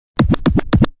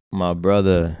My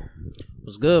brother.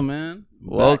 What's good, man?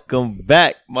 Welcome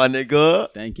back, my nigga.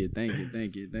 Thank you.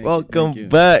 Welcome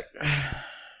back.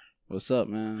 What's up,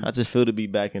 man? How's it feel to be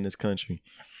back in this country?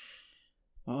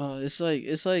 It's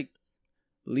like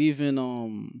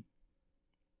leaving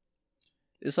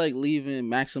it's like leaving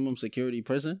maximum security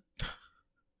prison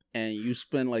and you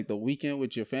spend like the weekend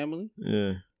with your family.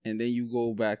 Yeah. And then you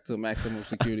go back to maximum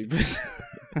security prison.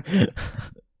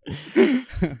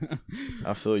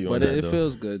 I feel you, but on that, it though.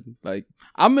 feels good. Like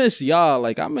I miss y'all.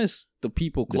 Like I miss the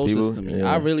people closest to me.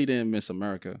 Yeah. I really didn't miss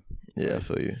America. Yeah, I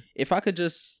feel you. If I could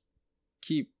just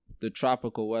keep the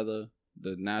tropical weather,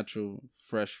 the natural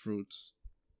fresh fruits,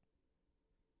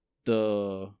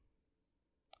 the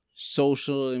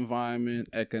social environment,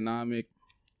 economic,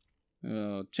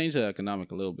 change the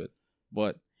economic a little bit,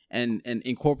 but and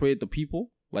incorporate the people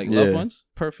like loved ones.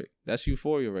 Perfect. That's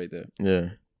euphoria right there. Yeah.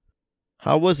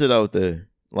 How was it out there?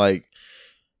 Like,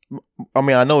 I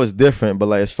mean, I know it's different, but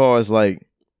like as far as like,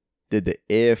 did the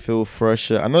air feel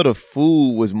fresher? I know the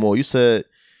food was more. You said,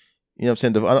 you know what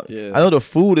I'm saying? I know the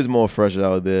food is more fresher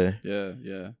out there. Yeah.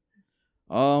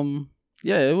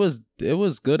 Yeah, it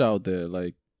was good out there.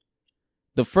 Like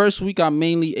the first week, I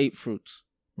mainly ate fruits.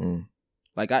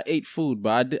 Like I ate food,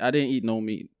 but I didn't eat no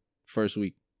meat first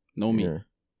week. No meat.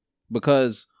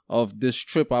 Because of this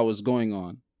trip I was going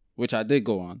on, which I did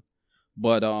go on.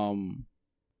 But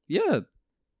yeah,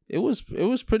 it was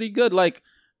pretty good. Like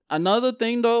another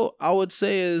thing though, I would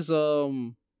say is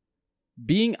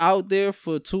being out there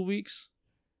for 2 weeks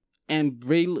and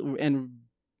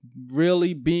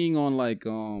really being on like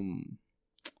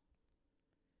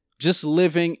just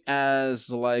living as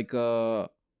like a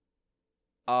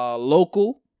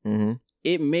local. Mm-hmm.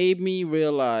 It made me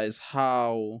realize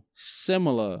how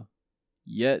similar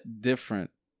yet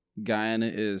different Guyana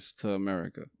is to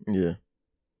America. Yeah.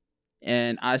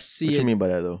 And I see what you mean by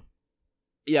that, though?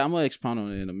 Yeah, I'm going to expound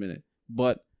on it in a minute.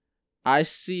 But I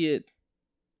see it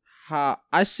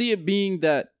being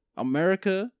that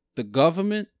America, the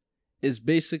government, is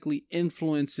basically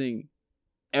influencing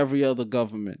every other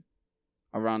government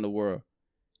around the world.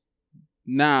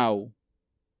 Now,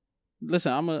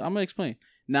 listen, I'm gonna explain.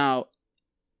 Now,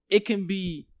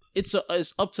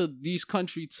 it's up to these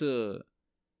countries to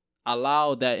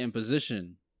allow that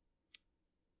imposition,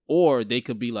 or they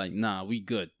could be like, nah, we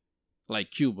good,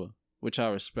 like Cuba, which I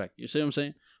respect. You see what I'm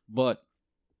saying? But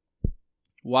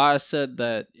why I said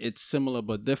that it's similar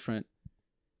but different,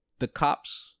 the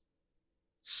cops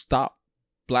stop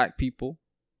black people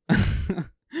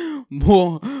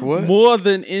more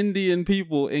than Indian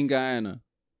people in Guyana.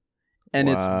 And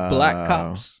it's black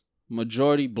cops,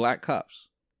 majority black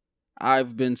cops.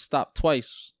 I've been stopped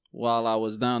twice while I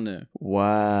was down there.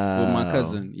 Wow. With my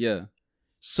cousin, yeah.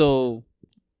 So,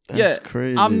 that's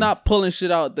crazy. I'm not pulling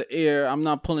shit out the air. I'm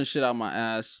not pulling shit out my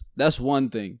ass. That's one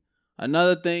thing.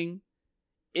 Another thing,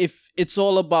 if it's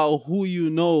all about who you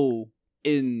know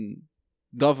in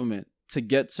government to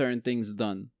get certain things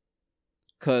done.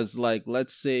 Because, like,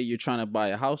 let's say you're trying to buy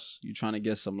a house, you're trying to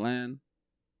get some land.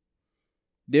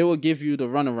 They will give you the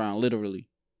runaround, literally,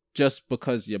 just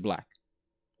because you're black.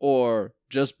 Or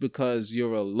just because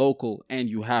you're a local and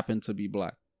you happen to be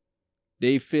black.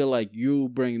 They feel like you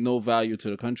bring no value to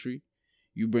the country.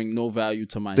 You bring no value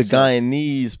to myself. The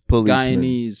Guyanese policemen.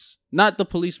 Guyanese. Not the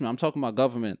policemen. I'm talking about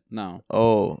government now.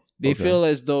 Oh. They feel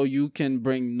as though you can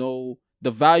bring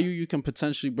the value you can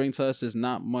potentially bring to us is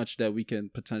not much that we can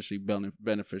potentially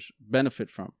benefit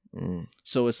from.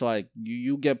 So it's like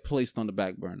you get placed on the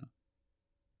back burner.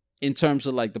 In terms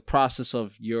of like the process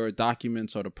of your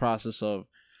documents or the process of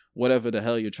whatever the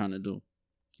hell you're trying to do.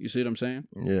 You see what I'm saying?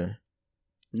 Yeah.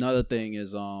 Another thing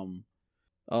is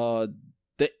the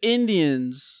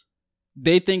Indians,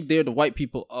 they think they're the white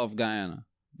people of Guyana,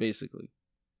 basically.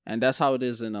 And that's how it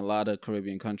is in a lot of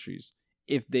Caribbean countries.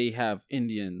 If they have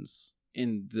Indians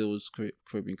in those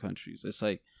Caribbean countries, it's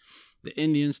like the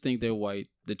Indians think they're white.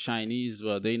 The Chinese,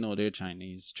 well, they know they're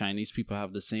Chinese. Chinese people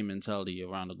have the same mentality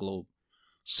around the globe.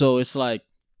 So it's like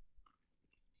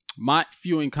my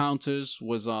few encounters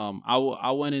was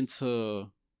I went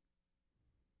into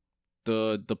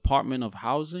the Department of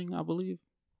Housing, I believe,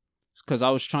 because I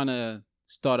was trying to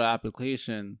start an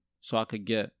application so I could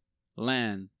get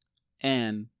land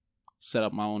and set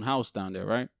up my own house down there,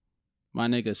 right? My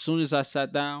nigga, as soon as I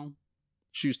sat down,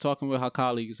 she was talking with her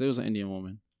colleagues. It was an Indian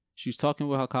woman. She was talking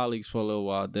with her colleagues for a little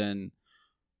while. Then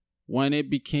when it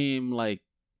became like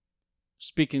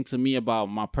speaking to me about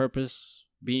my purpose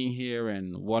being here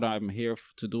and what I'm here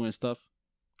to do and stuff,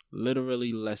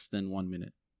 literally less than 1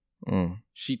 minute.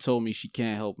 She told me she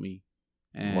can't help me.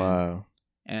 And,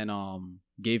 and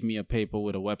gave me a paper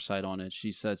with a website on it.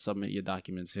 She said, submit your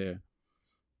documents here.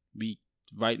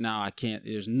 Right now, I can't.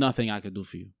 There's nothing I could do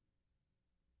for you.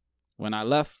 When I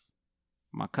left,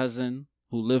 my cousin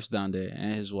who lives down there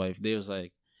and his wife, they was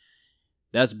like,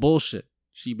 that's bullshit.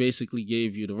 She basically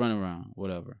gave you the runaround,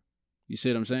 whatever. You see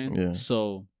what I'm saying? Yeah.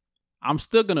 So I'm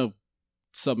still going to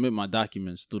submit my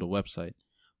documents through the website.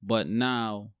 But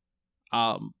now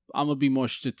I'm going to be more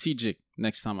strategic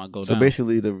next time I go down. So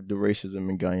basically the racism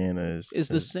in Guyana is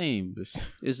the same.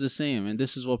 It's the same. And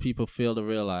this is what people fail to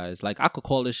realize. Like, I could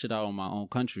call this shit out on my own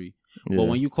country. Yeah. But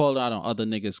when you call it out on other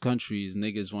niggas' countries,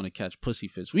 niggas want to catch pussy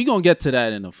fits. We gonna get to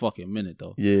that in a fucking minute,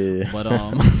 though. Yeah. But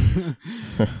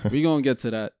we gonna get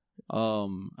to that.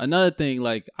 Another thing,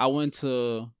 like, I went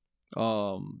to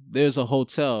there's a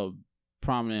hotel,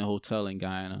 prominent hotel in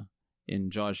Guyana,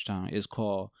 in Georgetown. It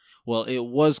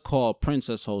was called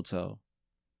Princess Hotel.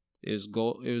 It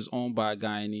was owned by a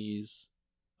Guyanese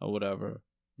or whatever.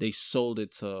 They sold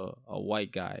it to a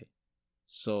white guy,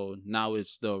 so now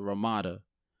it's the Ramada.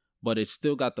 But it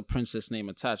still got the princess name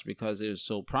attached because it was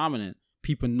so prominent.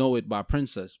 People know it by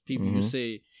princess. People, you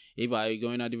say, hey, are you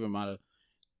going out the Ramada?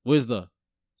 Where's the?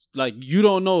 Like, you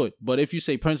don't know it. But if you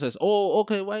say princess, oh,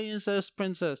 okay, why you say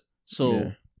princess?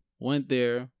 So, went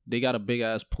there. They got a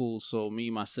big-ass pool. So, me,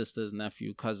 my sisters,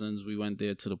 nephew, cousins, we went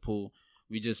there to the pool.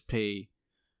 We just pay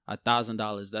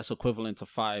 $1,000. That's equivalent to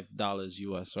 $5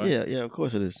 US, right? Yeah, of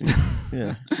course it is.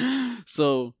 Yeah.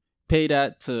 So, pay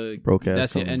that to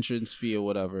that's your entrance fee or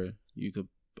whatever. You could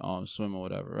swim or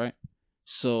whatever, right?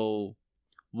 So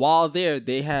while there,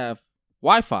 they have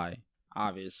Wi-Fi,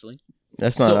 obviously.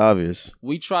 That's not obvious.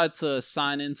 We tried to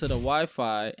sign into the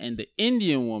Wi-Fi, and the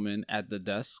Indian woman at the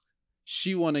desk,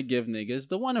 she want to give niggas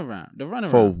the runaround.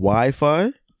 For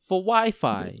Wi-Fi? For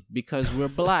Wi-Fi, because we're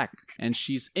black and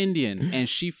she's Indian, and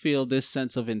she feel this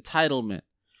sense of entitlement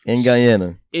in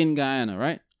Guyana. In Guyana,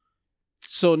 right?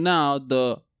 So now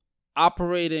the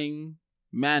operating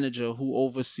manager who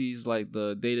oversees like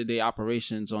the day-to-day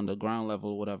operations on the ground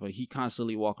level, whatever, he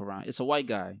constantly walk around. It's a white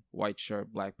guy, white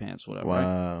shirt, black pants, whatever.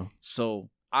 Wow. Right? So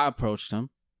I approached him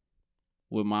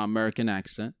with my American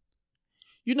accent.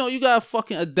 You know, you gotta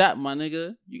fucking adapt, my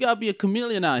nigga. You gotta be a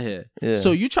chameleon out here. Yeah.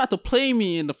 So you try to play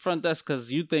me in the front desk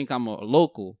because you think I'm a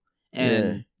local.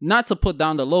 And not to put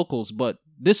down the locals, but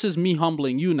this is me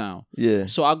humbling you now. Yeah.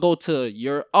 So I go to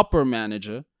your upper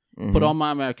manager, put on my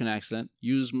American accent,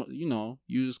 use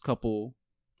a couple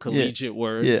collegiate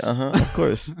words. Yeah, of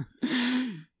course.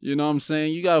 You know what I'm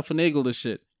saying? You gotta finagle the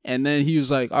shit. And then he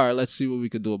was like, all right, let's see what we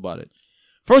could do about it.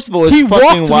 First of all, it's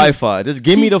fucking Wi-Fi. Just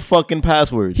give me the fucking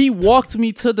password. He walked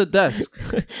me to the desk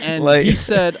and he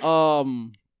said,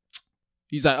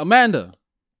 he's like, Amanda.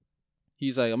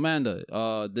 He's like, Amanda,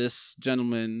 this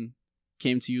gentleman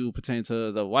came to you pertaining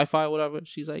to the Wi-Fi or whatever.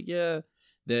 She's like, yeah.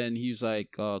 Then he was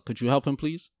like, could you help him,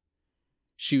 please?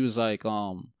 She was like,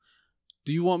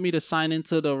 do you want me to sign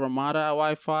into the Ramada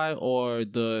Wi-Fi or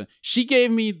she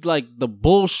gave me like the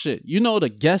bullshit. You know, the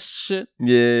guest shit?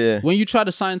 Yeah. When you try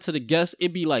to sign to the guest,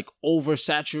 it be like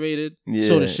oversaturated. Yeah,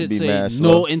 so the shit say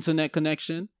no internet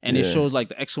connection. And it shows like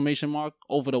the exclamation mark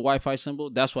over the Wi-Fi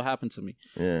symbol. That's what happened to me.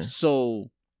 Yeah.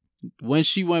 So when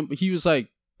she went, he was like,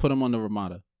 put him on the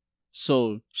Ramada.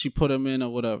 So she put him in or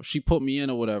whatever. She put me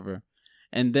in or whatever.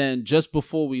 And then just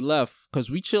before we left,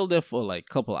 because we chilled there for like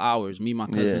a couple hours, me and my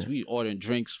cousins, we ordered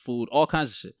drinks, food, all kinds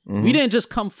of shit. We didn't just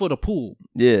come for the pool.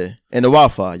 Yeah. And the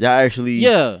Wi-Fi. Y'all actually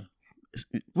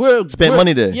we're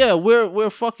money there. Yeah, we're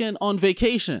fucking on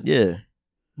vacation. Yeah.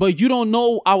 But you don't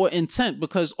know our intent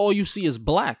because all you see is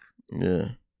black.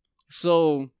 Yeah.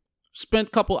 So spent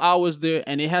a couple hours there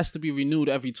and it has to be renewed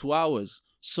every 2 hours.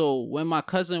 So when my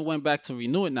cousin went back to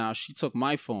renew it now, she took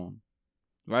my phone.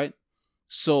 Right?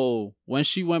 So when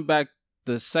she went back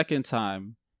the second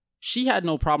time, she had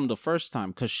no problem the first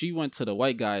time because she went to the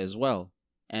white guy as well.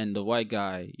 And the white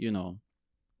guy, you know,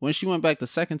 when she went back the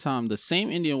second time, the same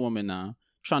Indian woman now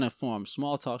trying to form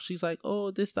small talk. She's like,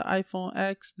 oh, this the iPhone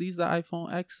X. These the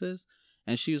iPhone X's.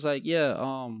 And she was like, yeah,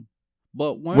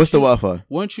 but what's the Wi-Fi?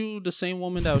 Weren't you the same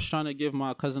woman that was trying to give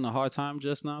my cousin a hard time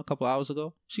just now, a couple hours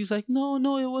ago? She's like, no,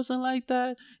 it wasn't like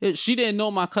that. She didn't know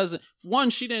my cousin. One,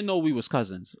 she didn't know we was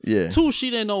cousins. Yeah. Two, she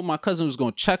didn't know my cousin was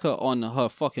going to check her on her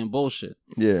fucking bullshit.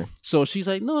 Yeah. So she's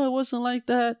like, no, it wasn't like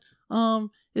that.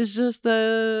 It's just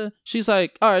that she's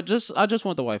like, all right, I just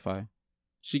want the Wi-Fi.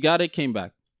 She got it, came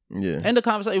back. Yeah. End the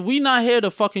conversation. We not here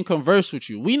to fucking converse with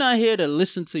you. We not here to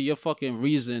listen to your fucking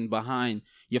reason behind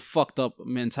your fucked up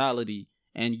mentality.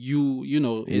 And you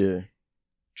know,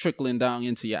 trickling down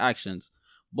into your actions.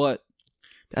 But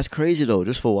that's crazy though,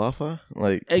 just for Wi-Fi?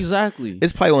 Like exactly.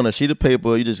 It's probably on a sheet of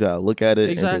paper. You just gotta look at it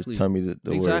and just tell me the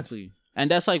words. Exactly.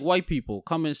 And that's like white people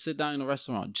come and sit down in a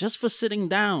restaurant just for sitting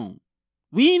down.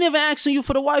 We ain't even asking you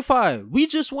for the Wi-Fi. We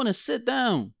just want to sit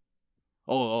down.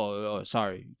 Oh,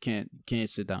 sorry. Can't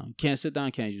sit down. Can't sit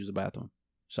down, can't use the bathroom.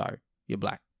 Sorry. You're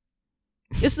black.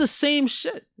 It's the same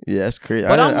shit. Yeah, that's crazy.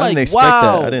 But I didn't expect that.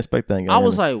 I didn't expect that. I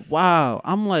was like, wow.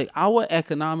 I'm like, our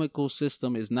economical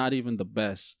system is not even the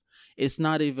best. It's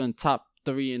not even top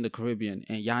 3 in the Caribbean.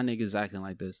 And y'all niggas acting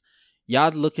like this.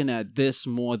 Y'all looking at this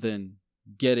more than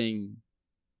being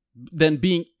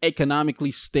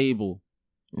economically stable.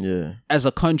 Yeah. As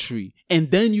a country. And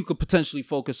then you could potentially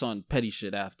focus on petty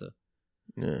shit after.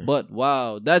 Yeah. But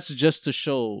wow, that's just to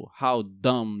show how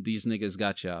dumb these niggas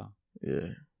got y'all. Yeah.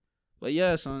 But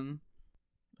yeah, son.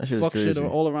 That shit fuck is crazy.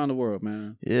 shit all around the world,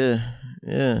 man. Yeah.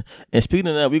 Yeah. And speaking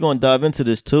of that, we're gonna dive into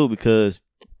this too because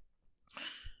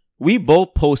we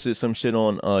both posted some shit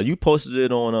on you posted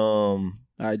it on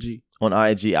IG. On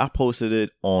IG. I posted it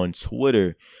on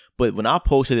Twitter. But when I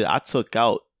posted it, I took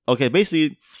out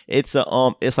basically it's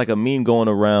like a meme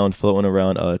floating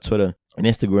around Twitter and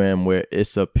Instagram where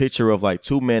it's a picture of like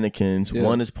 2 mannequins. Yeah.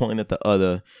 One is pointing at the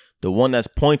other. The one that's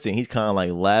pointing, he's kind of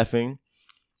like laughing,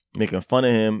 making fun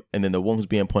of him, and then the one who's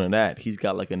being pointed at, he's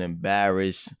got like an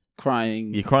embarrassed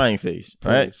crying face,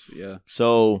 right? Yeah.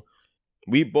 So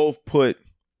we both put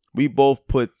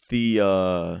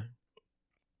the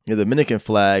Dominican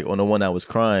flag on the one that was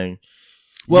crying.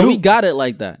 Well, we got it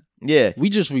like that. Yeah. We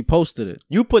just reposted it.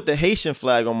 You put the Haitian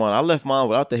flag on mine. I left mine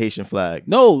without the Haitian flag.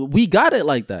 No, we got it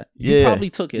like that. You probably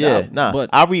took it out. Nah,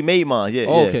 but I remade mine. Yeah.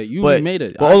 Okay, you remade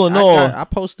it. But all in all, I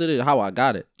posted it how I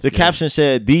got it. The caption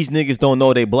said, "These niggas don't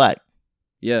know they black."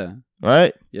 Yeah.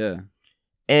 Right? Yeah.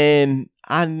 And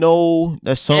I know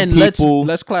that some people...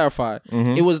 Let's clarify.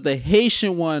 Mm-hmm. It was the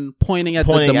Haitian one pointing at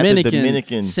the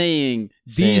Dominican saying,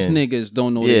 these niggas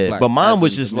don't know they black. But mine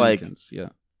was just like... Yeah.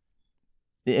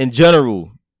 In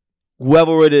general...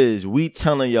 Whoever it is, we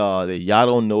telling y'all that y'all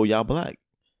don't know y'all black.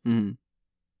 Mm-hmm.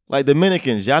 Like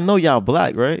Dominicans, y'all know y'all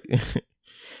black, right?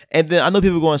 And then I know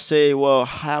people going to say, well,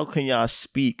 how can y'all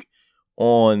speak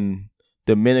on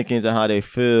Dominicans and how they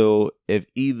feel if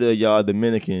either y'all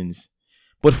Dominicans?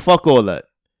 But fuck all that.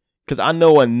 Because I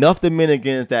know enough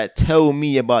Dominicans that tell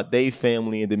me about their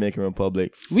family in Dominican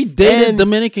Republic. We dated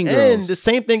Dominican girls. And the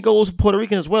same thing goes for Puerto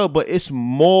Rican as well, but it's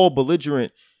more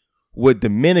belligerent with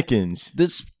Dominicans.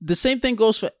 The same thing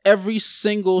goes for every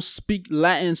single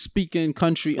Latin speaking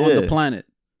country on the planet.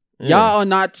 Yeah. Y'all are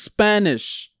not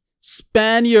Spanish.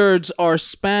 Spaniards are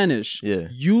Spanish. Yeah.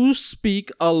 You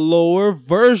speak a lower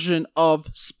version of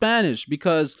Spanish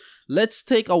because let's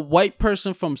take a white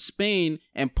person from Spain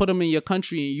and put them in your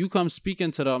country and you come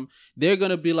speaking to them. They're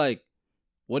going to be like,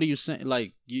 what are you saying?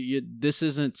 Like, this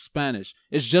isn't Spanish.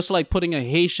 It's just like putting a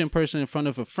Haitian person in front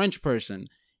of a French person.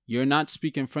 You're not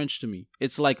speaking French to me.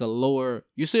 It's like a lower...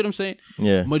 You see what I'm saying?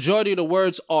 Yeah. Majority of the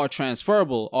words are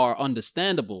transferable, are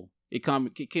understandable. It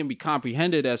can be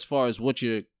comprehended as far as what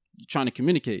you're trying to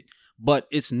communicate. But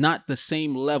it's not the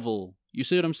same level. You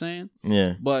see what I'm saying?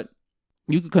 Yeah. But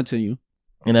you can continue.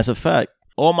 And that's a fact.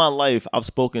 All my life, I've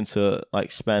spoken to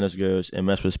like Spanish girls and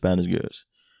messed with Spanish girls.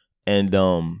 And...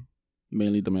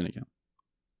 mainly Dominican.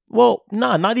 Well,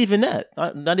 nah, not even that.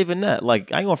 Not even that.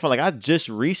 Like, I ain't gonna front. Like, I just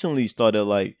recently started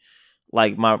like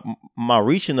my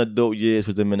reaching adult years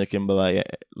was Dominican, but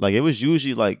like it was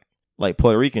usually like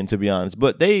Puerto Rican, to be honest.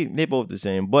 But they both the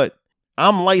same. But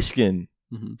I'm light skinned,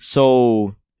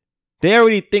 so they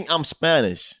already think I'm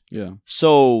Spanish. Yeah.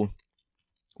 So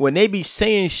when they be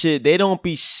saying shit, they don't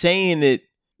be saying it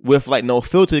with like no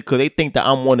filter because they think that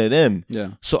I'm one of them. Yeah.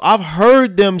 So I've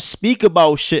heard them speak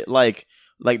about shit like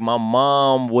my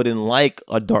mom wouldn't like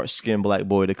a dark-skinned black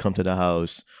boy to come to the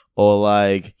house. Or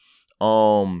like,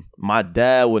 my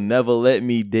dad would never let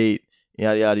me date,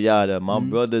 yada, yada, yada. My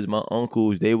brothers, my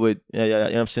uncles, they would, you know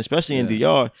what I'm saying? Especially in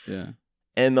DR. Yeah.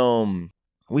 And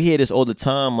we hear this all the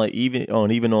time, like even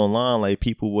online, like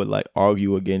people would like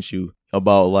argue against you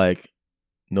about like,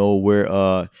 no,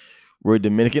 we're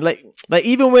Dominican. Like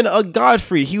even when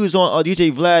Godfrey, he was on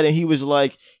DJ Vlad and he was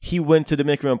like, he went to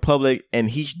Dominican Republic and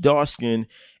he's dark skinned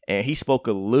and he spoke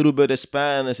a little bit of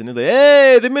Spanish and they're like,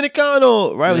 hey,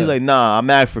 Dominicano, right? Yeah. He's like, nah, I'm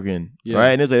African, right?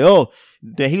 And it's like, oh,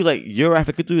 then he was like, you're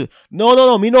African too.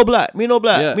 No, me no black, yeah, no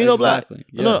exactly. black.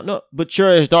 Yeah. No, but you're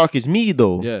as dark as me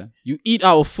though. Yeah, you eat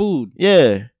our food.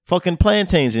 Yeah, fucking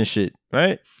plantains and shit,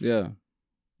 right? Yeah.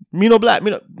 Me no black,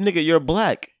 nigga, you're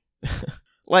black.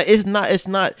 Like, it's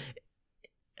not.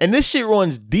 And this shit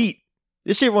runs deep.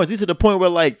 This shit runs deep to the point where,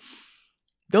 like,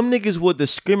 them niggas would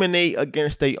discriminate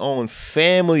against their own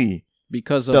family.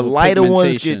 Because of the lighter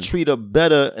ones get treated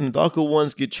better and the darker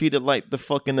ones get treated like the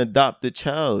fucking adopted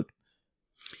child.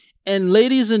 And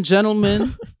ladies and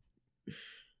gentlemen,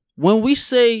 when we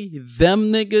say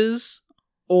them niggas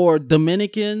or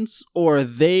Dominicans or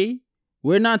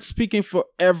we're not speaking for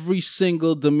every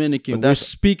single Dominican. We're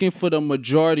speaking for the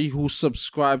majority who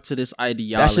subscribe to this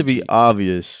ideology. That should be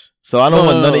obvious. So I don't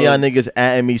want none of y'all niggas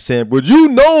at me saying, but you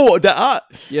know that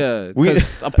Yeah,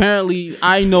 because apparently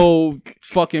I know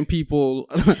fucking people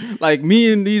like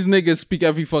me and these niggas speak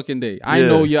every fucking day. I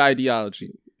know your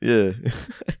ideology. Yeah.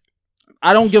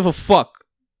 I don't give a fuck.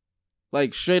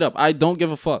 Like, straight up, I don't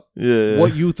give a fuck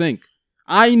what you think.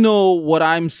 I know what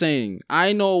I'm saying.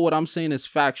 I know what I'm saying is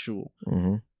factual.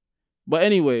 Mm-hmm. But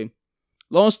anyway,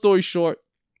 long story short,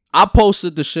 I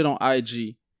posted the shit on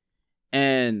IG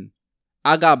and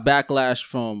I got backlash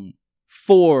from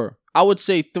 4, I would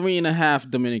say 3.5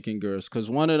 Dominican girls. Cause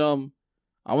one of them,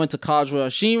 I went to college with her.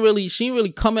 She ain't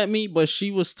really come at me, but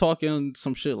she was talking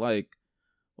some shit like,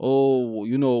 oh,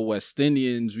 you know, West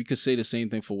Indians. We could say the same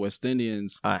thing for West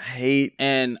Indians. I hate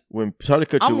and when sorry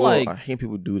to cut you off. I hate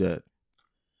people do that.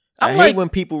 I hate when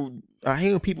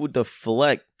people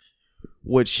deflect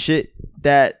with shit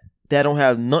that don't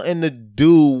have nothing to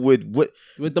do with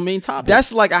the main topic.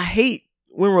 That's like, I hate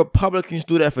when Republicans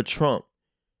do that for Trump.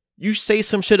 You say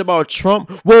some shit about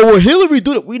Trump. Well, Hillary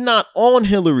do that. We not on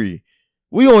Hillary.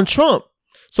 We on Trump.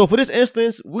 So for this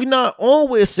instance, we not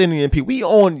on West Indian people. We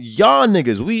on y'all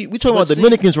niggas. We talking about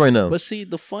Dominicans right now. But see,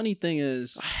 the funny thing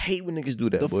is, I hate when niggas do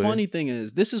that. Funny thing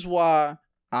is, this is why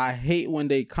I hate when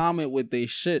they comment with they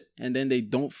shit and then they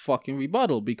don't fucking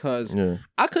rebuttal, because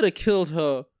I could have killed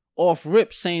her off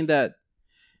rip saying that.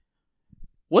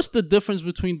 What's the difference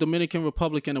between Dominican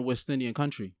Republic and a West Indian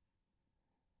country?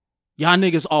 Y'all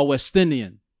niggas are West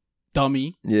Indian,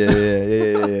 dummy. Yeah.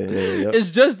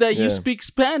 It's just that you speak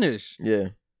Spanish. Yeah.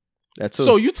 That's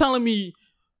so you telling me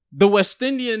the West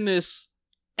Indianness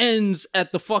ends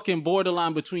at the fucking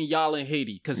borderline between y'all and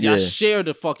Haiti because y'all share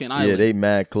the fucking island. Yeah, they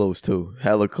mad close too.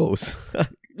 Hella close.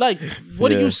 Like,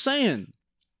 what are you saying?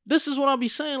 This is what I'll be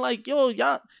saying. Like, yo,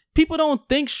 y'all, people don't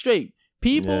think straight.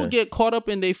 People get caught up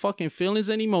in their fucking feelings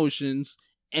and emotions,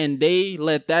 and they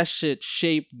let that shit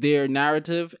shape their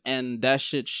narrative, and that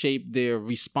shit shape their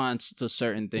response to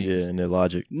certain things. Yeah, and their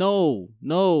logic. No.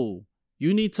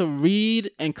 You need to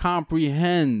read and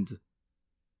comprehend.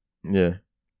 Yeah.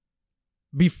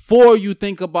 Before you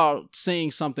think about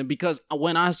saying something, because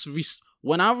when I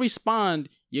respond,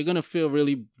 you're gonna feel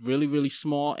really, really, really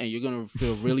small, and you're gonna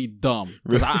feel really dumb.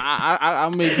 Because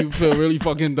I'll make you feel really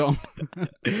fucking dumb.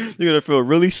 You're gonna feel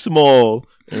really small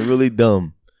and really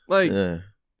dumb. Like,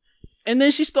 and then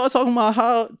she started talking about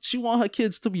how she want her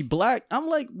kids to be black. I'm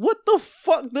like, what the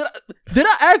fuck? Did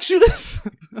I ask you this?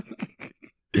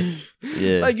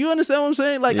 Yeah. Like, you understand what I'm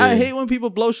saying? Like, I hate when people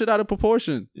blow shit out of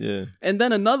proportion. Yeah. And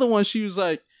then another one, she was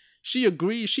like, she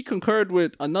concurred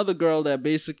with another girl that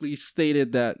basically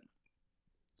stated that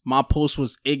my post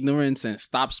was ignorance and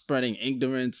stop spreading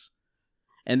ignorance.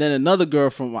 And then another girl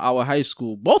from our high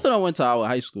school, both of them went to our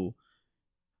high school.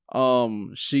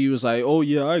 She was like, oh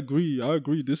yeah, I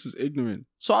agree. This is ignorant.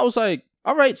 So I was like,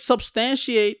 all right,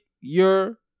 substantiate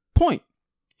your point.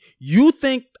 You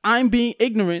think I'm being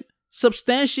ignorant.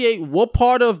 Substantiate what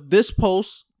part of this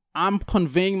post I'm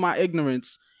conveying my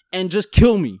ignorance, and just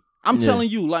kill me. I'm telling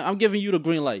you, like, I'm giving you the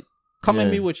green light. Come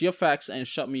at me with your facts and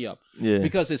shut me up. Yeah.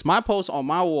 Because it's my post on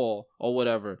my wall or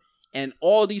whatever, and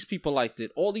all these people liked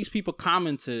it. All these people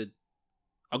commented,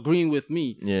 agreeing with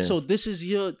me. Yeah. So this is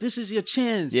your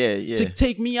chance. To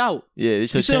take me out. Yeah.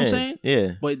 It's your you see chance. What I'm saying?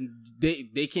 Yeah. But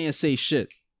they can't say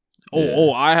shit.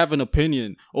 Oh, I have an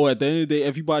opinion. Oh, at the end of the day,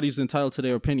 everybody's entitled to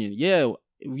their opinion. Yeah.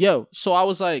 So I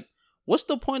was like, what's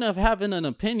the point of having an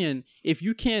opinion if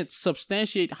you can't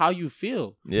substantiate how you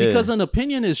feel? Yeah. Because an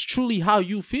opinion is truly how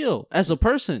you feel as a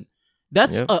person.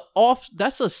 That's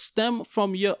that's a stem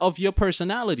from your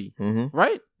personality,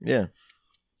 right? Yeah.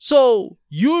 So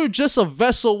you're just a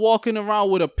vessel walking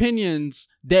around with opinions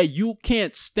that you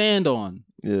can't stand on.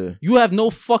 Yeah. You have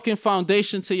no fucking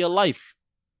foundation to your life.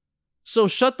 So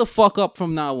shut the fuck up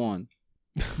from now on.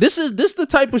 This the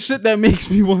type of shit that makes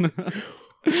me wanna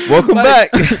welcome back.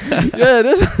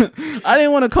 I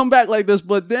didn't want to come back like this,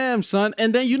 but damn, son.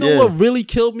 And then you know what really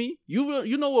killed me?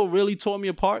 You know what really tore me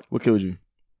apart? What killed you?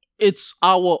 It's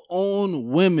our own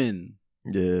women.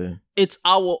 Yeah. It's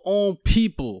our own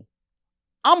people.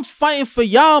 I'm fighting for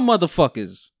y'all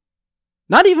motherfuckers.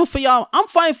 Not even for y'all. I'm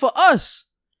fighting for us.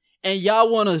 And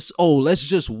y'all want us, let's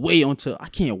just wait until, I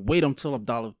can't wait until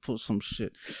Abdallah posts some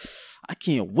shit. I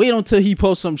can't wait until he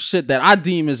posts some shit that I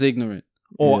deem as ignorant.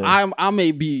 Or I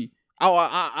may be,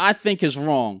 I think it's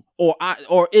wrong. Or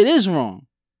it is wrong.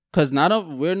 Because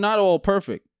we're not all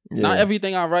perfect. Yeah. Not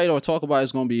everything I write or talk about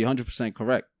is going to be 100%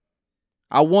 correct.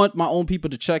 I want my own people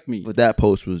to check me. But that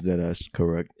post was that's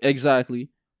correct. Exactly.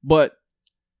 But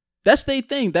That's their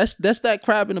thing. That's that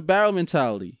crab in the barrel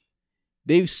mentality.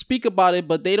 They speak about it,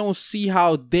 but they don't see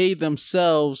how they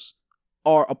themselves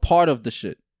are a part of the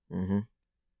shit. Mm-hmm.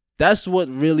 That's what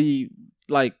really,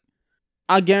 like,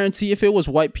 I guarantee if it was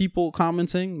white people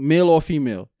commenting, male or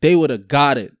female, they would have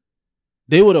got it.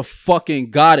 They would have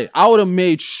fucking got it. I would have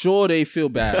made sure they feel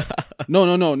bad. No.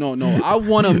 I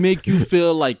want to make you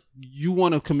feel like you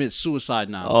want to commit suicide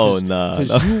now. Oh, nah.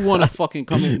 Because you want to fucking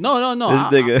commit. No.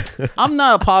 I'm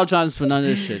not apologizing for none of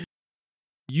this shit.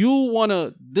 You want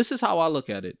to. This is how I look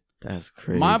at it. That's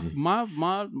crazy.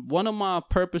 One of my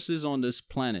purposes on this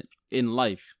planet in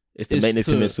life is to make niggas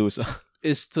commit suicide.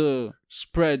 Is to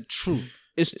spread truth.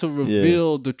 It's to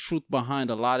reveal the truth behind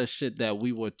a lot of shit that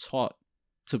we were taught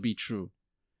to be true.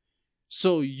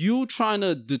 So you trying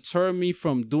to deter me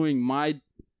from doing my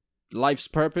life's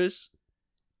purpose,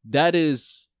 that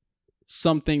is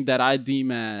something that I deem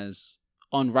as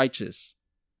unrighteous.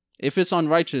 If it's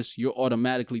unrighteous, you're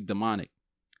automatically demonic.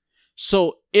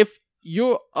 So if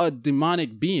you're a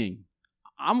demonic being,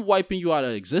 I'm wiping you out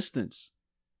of existence.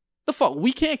 The fuck?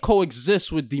 We can't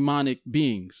coexist with demonic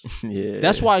beings. Yeah.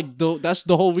 That's why that's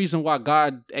the whole reason why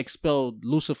God expelled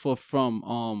Lucifer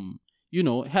from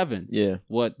heaven. Yeah.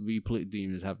 What we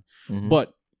deem as heaven. Mm-hmm.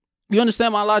 But you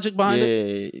understand my logic behind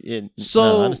it? Yeah.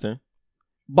 So I understand.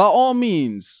 By all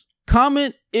means,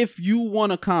 comment if you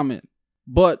want to comment.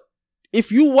 But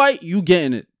if you white, you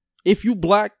getting it. If you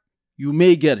black, you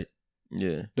may get it.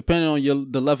 Yeah. Depending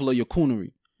on the level of your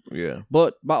coonery. Yeah.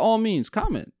 But by all means,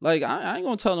 comment. Like, I ain't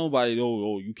gonna tell nobody,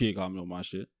 oh, you can't comment on my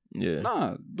shit. Yeah.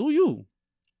 Nah, do you.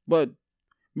 But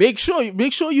make sure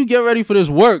you get ready for this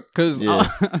work, because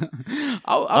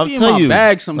I'll be in my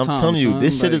bag sometimes. I'm telling you,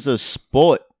 this shit is a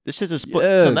sport. This shit's a sport.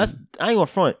 Yeah. So I ain't gonna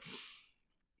front.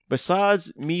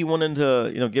 Besides me wanting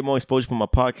to, get more exposure for my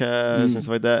podcast and stuff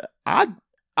like that, I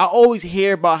always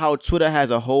hear about how Twitter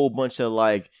has a whole bunch of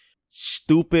like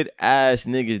stupid ass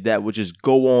niggas that would just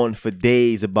go on for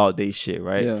days about they shit,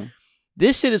 right? Yeah.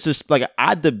 This shit is just like,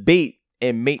 I debate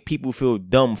and make people feel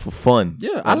dumb for fun.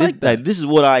 Yeah, I like that. Like, this is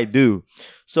what I do.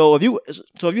 So if you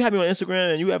have me on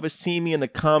Instagram and you ever see me in the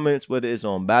comments, whether it's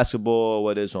on basketball,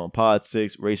 whether it's on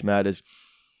politics, race matters,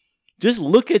 just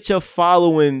look at your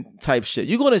following type shit.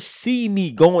 You're gonna see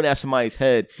me going at somebody's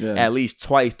head at least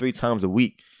 2-3 times a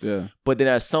week. Yeah. But then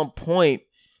at some point,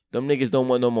 them niggas don't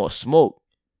want no more smoke.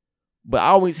 But I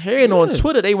always hearing on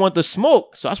Twitter they want the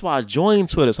smoke. So that's why I joined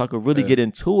Twitter, so I could really get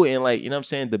into it and, like, you know what I'm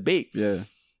saying, debate. Yeah.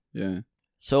 Yeah.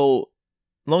 So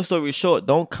long story short,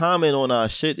 don't comment on our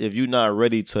shit if you're not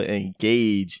ready to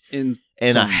engage in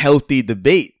a healthy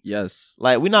debate. Yes.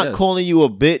 Like, we're not calling you a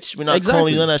bitch. We're not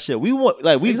calling you none of that shit. We want,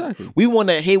 like, we want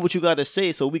to hate what you got to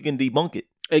say so we can debunk it.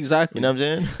 Exactly. You know what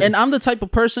I'm saying? And I'm the type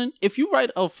of person, if you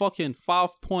write a fucking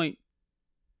 5-point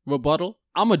rebuttal,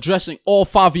 I'm addressing all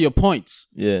 5 of your points.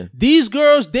 Yeah. These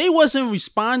girls, they wasn't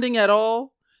responding at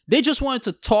all. They just wanted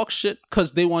to talk shit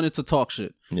because they wanted to talk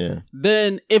shit. Yeah.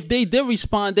 Then if they did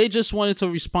respond, they just wanted to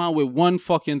respond with one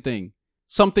fucking thing.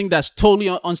 Something that's totally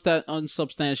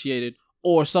unsubstantiated,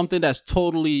 or something that's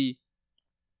totally,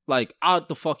 like, out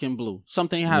the fucking blue.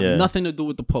 Something have nothing to do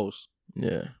with the post.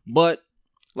 Yeah. But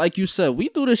like you said, we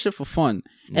do this shit for fun.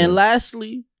 Yeah. And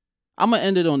lastly, I'm going to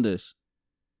end it on this.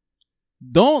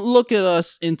 Don't look at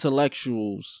us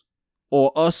intellectuals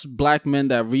or us black men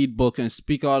that read books and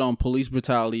speak out on police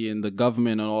brutality and the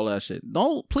government and all that shit.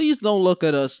 Please don't look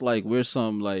at us like we're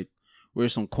some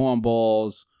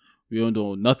cornballs. We don't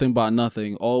know nothing about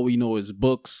nothing. All we know is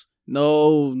books.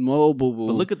 No, boo boo.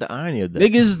 But look at the irony of that.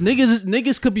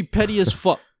 Niggas could be petty as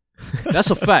fuck.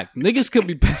 That's a fact. Niggas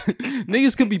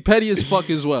could be petty as fuck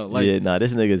as well. Like,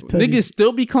 this nigga's petty. Niggas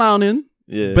still be clowning.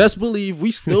 Yeah. Best believe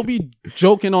we still be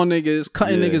joking on niggas,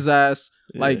 cutting niggas' ass.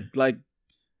 Like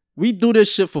we do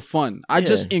this shit for fun. I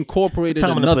just incorporated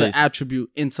another attribute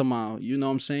into my, you know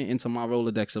what I'm saying, into my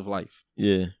Rolodex of life.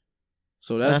 Yeah.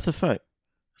 So that's a fact.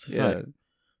 That's a fact.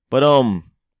 But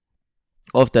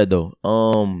off that though,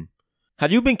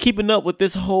 have you been keeping up with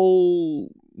this whole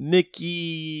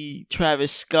Nicki,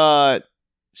 Travis Scott,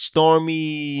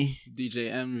 Stormy,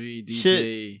 DJ Envy, DJ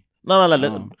shit?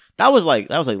 No. That was like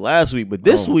last week, but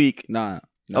this week,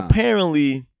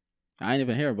 apparently, I ain't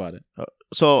even hear about it.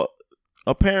 So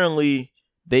apparently,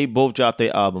 they both dropped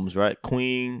their albums, right?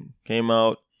 Queen came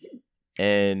out,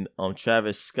 and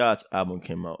Travis Scott's album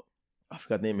came out. I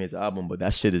forgot the name of his album, but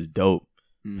that shit is dope.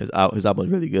 His album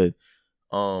is really good.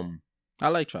 I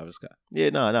like Travis Scott.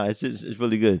 Yeah, it's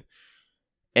really good.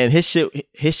 And his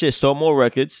shit sold more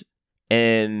records,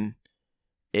 and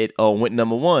it went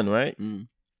number 1, right?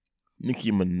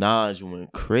 Nicki Minaj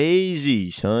went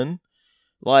crazy, son.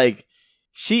 Like,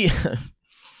 she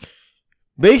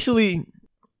basically,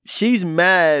 she's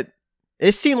mad.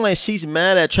 It seemed like she's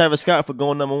mad at Travis Scott for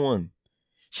going number one.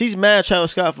 She's mad at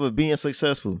Travis Scott for being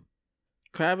successful.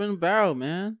 Crab in a barrel,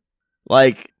 man.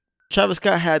 Like, Travis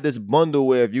Scott had this bundle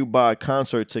where if you buy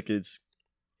concert tickets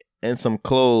and some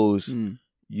clothes,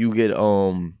 you get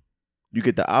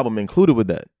the album included with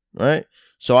that, right?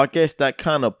 So I guess that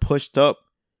kind of pushed up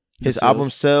his album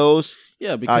sales.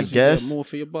 Yeah, because you get more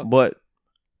for your buck. But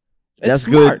that's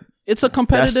smart. Good. It's a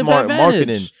competitive that's smart advantage.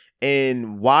 Marketing.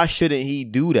 And why shouldn't he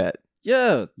do that?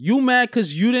 Yeah, you mad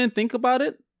because you didn't think about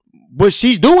it? But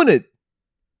she's doing it.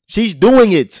 She's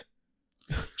doing it.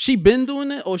 She been doing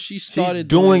it, or she started She's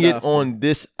doing it after? on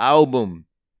this album.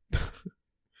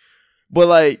 But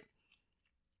like,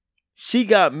 she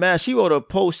got mad. She wrote a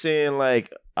post saying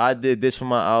like, I did this for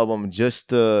my album just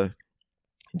for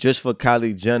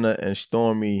Kylie Jenner and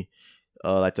Stormi,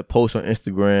 like to post on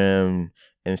Instagram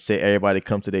and say everybody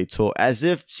come to their tour, as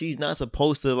if she's not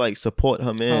supposed to like support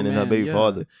her man and her baby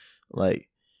father. Like,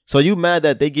 so you mad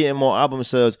that they getting more album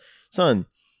sales, son?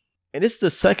 And this is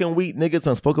the second week niggas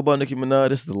done spoke about Nicki Minaj.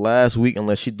 This is the last week,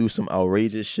 unless she do some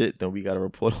outrageous shit, then we got to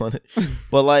report on it.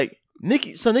 But like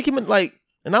Nicki, like,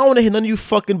 and I don't want to hear none of you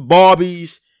fucking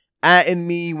Barbies atting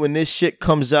me when this shit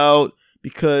comes out,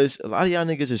 because a lot of y'all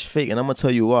niggas is fake, and I'm gonna tell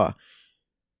you why.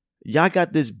 Y'all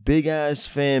got this big ass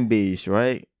fan base,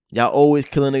 right? Y'all always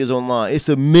killing niggas online. It's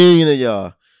 1 million of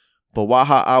y'all. But why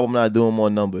her album not doing more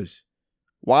numbers?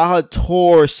 Why her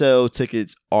tour sale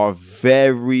tickets are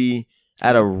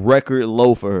at a record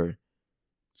low for her?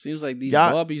 Seems like these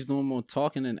Barbies doing more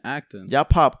talking than acting. Y'all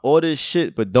pop all this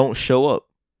shit but don't show up,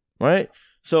 right?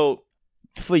 So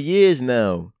for years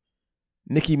now,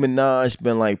 Nicki Minaj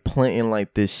been like planting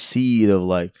like this seed of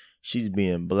like she's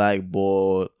being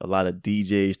blackballed. A lot of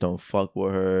DJs don't fuck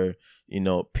with her. You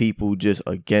know, people just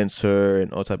against her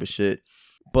and all type of shit.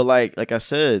 But like I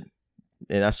said,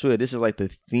 and I swear this is like the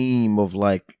theme of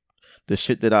like the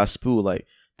shit that I spew. Like,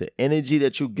 the energy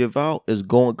that you give out is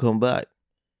going to come back.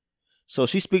 So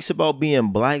she speaks about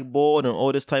being blackballed and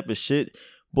all this type of shit.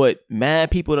 But mad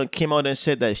people done came out and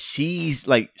said that she's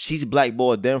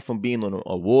blackballed them from being on an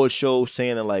award show,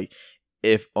 saying that like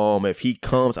if he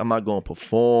comes, I'm not gonna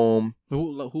perform.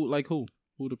 Who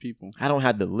the people? I don't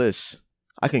have the list.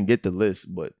 I can get the list,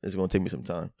 but it's gonna take me some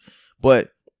time.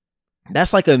 But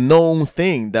that's like a known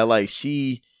thing that like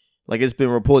it's been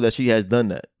reported that she has done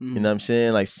that. You know what I'm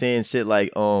saying? Like saying shit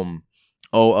like I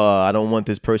don't want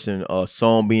this person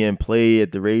song being played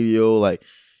at the radio, like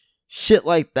shit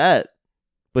like that.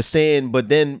 But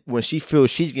then when she feels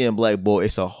she's getting blackballed,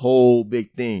 it's a whole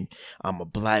big thing. I'm a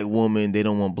black woman. They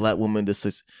don't want black women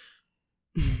to.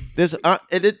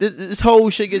 This whole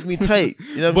shit gets me tight.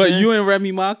 You know what I'm saying? You and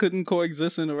Remy Ma couldn't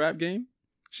coexist in the rap game.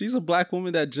 She's a black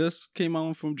woman that just came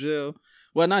out from jail.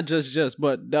 Well, not just,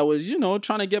 but that was,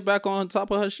 trying to get back on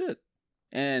top of her shit.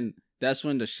 And that's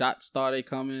when the shots started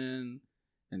coming,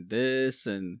 and this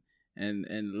and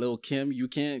Lil' Kim. You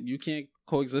can't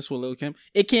coexist with Lil' Kim.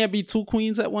 It can't be two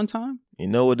queens at one time. You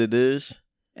know what it is?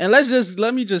 And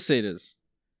let me just say this.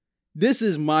 This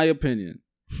is my opinion.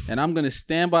 And I'm gonna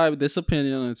stand by this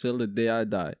opinion until the day I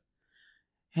die.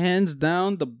 Hands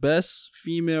down, the best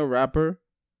female rapper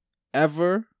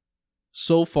ever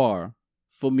so far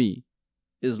for me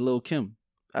is Lil' Kim.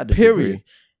 I disagree.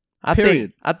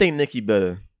 Period. I think Nicki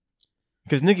better,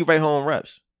 because Nicki write her own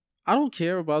raps. I don't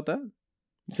care about that.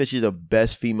 You said she's the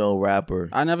best female rapper.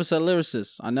 I never said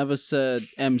lyricist. I never said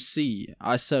MC.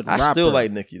 I said rapper. I still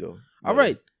like Nicki though. All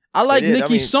right. I like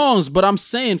Nicki's songs, but I'm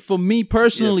saying for me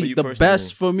personally,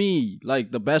 best for me,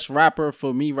 like the best rapper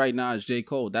for me right now is J.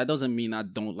 Cole. That doesn't mean I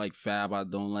don't like Fab. I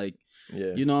don't like,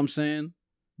 you know what I'm saying?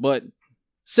 But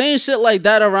saying shit like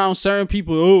that around certain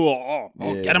people,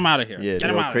 get him out of here. Yeah, get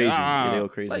him out crazy. of here. Yeah, they go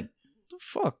crazy. Like, the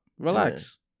fuck?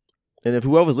 Relax. Yeah. And if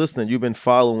whoever's listening, you've been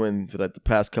following for like the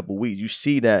past couple weeks, you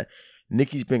see that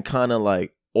Nicki's been kind of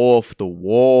like off the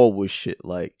wall with shit.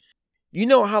 Like, you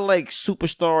know how like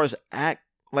superstars act?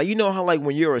 Like, you know how like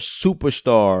when you're a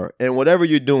superstar and whatever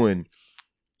you're doing,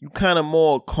 you kind of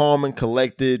more calm and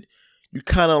collected. You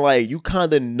kind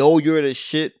of know you're the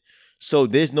shit. So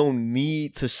there's no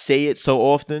need to say it so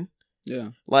often. Yeah.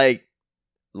 Like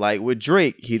with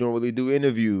Drake, he don't really do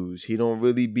interviews. He don't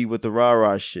really be with the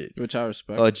rah-rah shit. Which I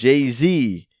respect.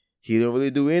 Jay-Z, he don't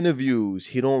really do interviews.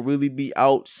 He don't really be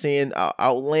out saying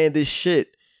outlandish shit.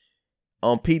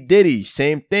 P. Diddy,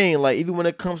 same thing. Like, even when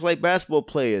it comes to like basketball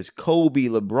players, Kobe,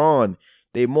 LeBron,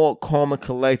 they more calm and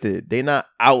collected. They not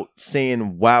out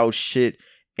saying wild shit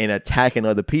and attacking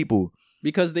other people.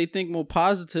 Because they think more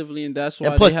positively, and that's why.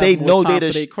 And plus, they know for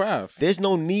their craft. There's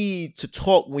no need to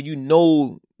talk when you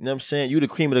know what I'm saying, you the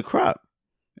cream of the crop.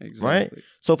 Exactly.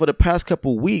 So for the past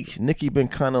couple weeks, Nicki been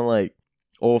kind of like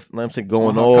off. I'm saying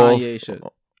going On her off. Kanye shit.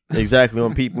 Exactly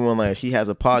on people on like she has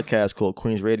a podcast called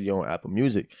Queen's Radio on Apple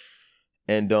Music,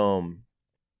 and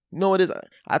you know what it is?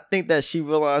 I think that she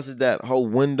realizes that her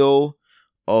window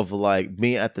of like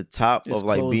being at the top It's of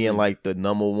like being closing. like the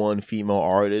 #1 female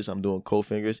artist. I'm doing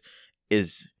co-fingers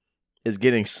is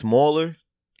getting smaller.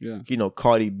 Yeah. You know,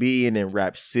 Cardi B and then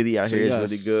Rap City out So, here is yes,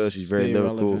 really good. She's very stay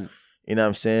lyrical. relevant. You know what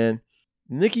I'm saying?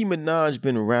 Nicki Minaj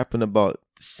been rapping about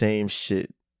the same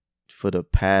shit for the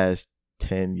past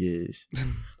 10 years.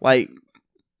 like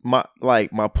my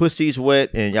pussy's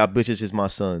wet and y'all bitches is my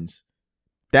sons.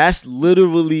 That's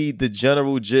literally the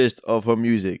general gist of her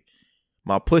music.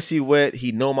 My pussy wet,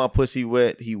 he know my pussy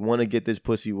wet, he wanna get this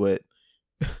pussy wet.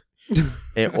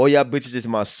 And all y'all bitches is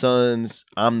my sons.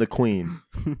 I'm the queen.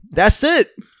 That's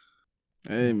it.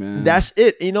 Hey man. That's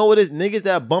it. You know what it is? Niggas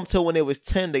that bumped her when they was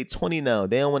 10, they 20 now.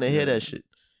 They don't want to hear that shit.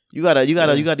 You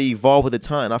gotta evolve with the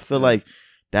time. I feel like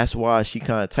that's why she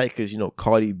kind of tight, because you know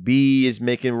Cardi B is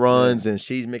making runs and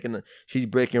she's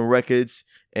breaking records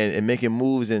and making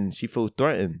moves, and she feels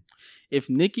threatened. If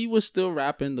Nicki was still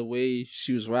rapping the way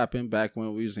she was rapping back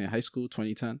when we was in high school,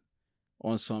 2010,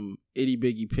 on some itty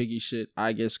biggy piggy shit,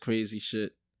 I guess crazy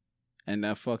shit, and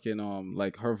that fucking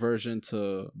like her version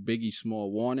to Biggie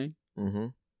Small Warning,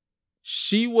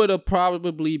 she would have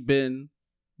probably been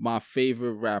my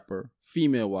favorite rapper,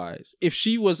 female wise, if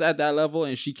she was at that level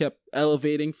and she kept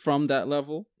elevating from that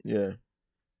level. Yeah.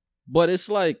 But it's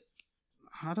like,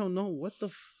 I don't know what the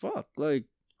fuck. Like,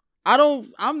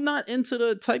 I'm not into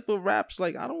the type of raps.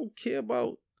 Like, I don't care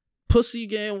about pussy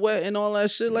getting wet and all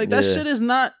that shit. Like, that shit is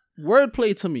not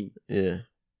wordplay to me. Yeah.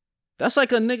 That's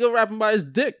like a nigga rapping by his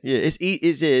dick. Yeah, it's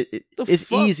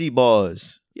easy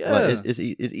bars. Yeah. Like, it's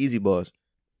easy bars.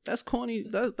 That's corny.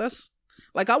 That's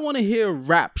like, I want to hear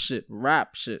rap shit.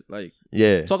 Like,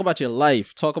 yeah. Talk about your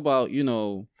life. Talk about, you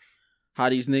know, how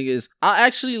these niggas. I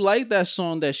actually like that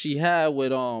song that she had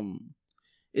with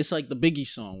it's like the Biggie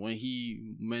song when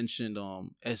he mentioned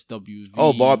SWV.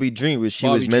 Oh, Barbie Dream, where she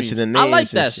was mentioning names. I like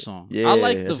that song. Yeah, I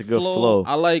like that's the a good flow.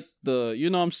 I like the, you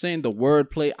know what I'm saying, the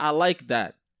wordplay. I like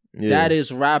that. Yeah. That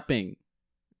is rapping.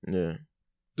 Yeah.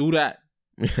 Do that.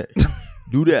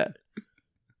 Do that.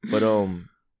 But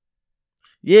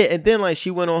yeah, and then like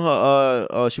she went on her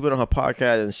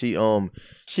podcast and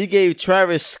she gave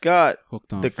Travis Scott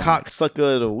the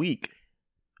Cocksucker of the Week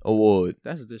award.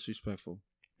 That's disrespectful.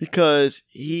 Because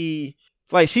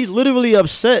she's literally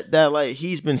upset that like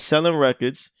he's been selling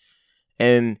records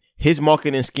and his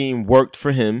marketing scheme worked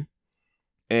for him,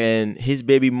 and his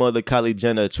baby mother Kylie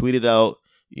Jenner tweeted out,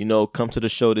 you know, come to the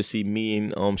show to see me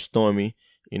and Stormy,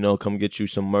 you know, come get you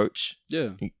some merch.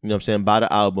 Yeah. You know what I'm saying? Buy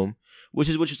the album, which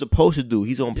is what you're supposed to do.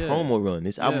 He's on promo run.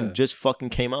 This album just fucking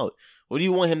came out. What do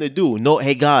you want him to do? No,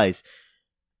 hey guys,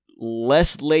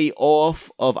 let's lay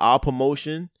off of our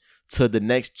promotion to the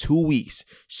next 2 weeks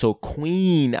so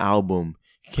Queen album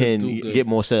can get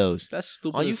more sales. That's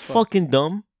stupid. Are you fucking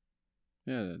dumb?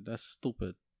 Yeah, that's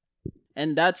stupid.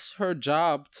 And that's her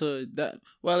job to that.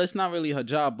 Well, it's not really her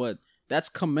job, but that's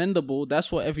commendable.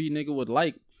 That's what every nigga would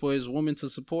like, for his woman to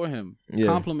support him,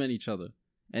 compliment each other.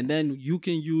 And then you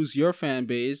can use your fan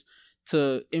base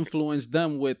to influence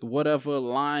them with whatever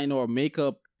line or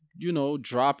makeup, you know,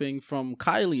 dropping from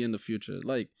Kylie in the future.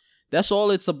 Like, that's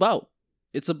all it's about.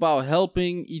 It's about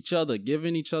helping each other,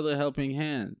 giving each other a helping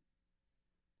hand.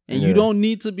 And you don't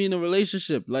need to be in a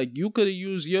relationship. Like, you could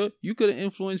have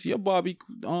influenced your Barbie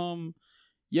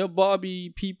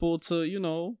people to, you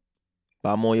know,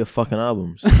 buy more of your fucking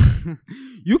albums.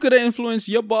 You could have influenced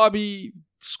your Barbie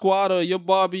squad or your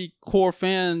Barbie core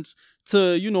fans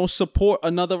to, you know, support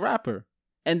another rapper.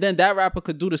 And then that rapper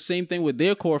could do the same thing with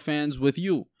their core fans with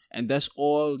you. And that's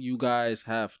all you guys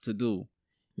have to do.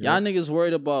 Y'all niggas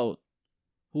worried about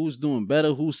who's doing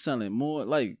better, who's selling more.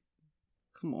 Like,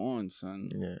 come on, son.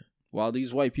 Yeah. While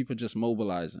these white people just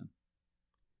mobilizing.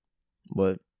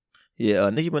 But yeah,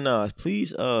 Nicki Minaj,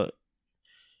 please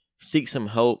seek some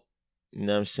help. You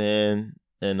know what I'm saying?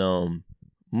 And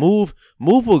move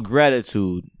with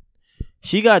gratitude.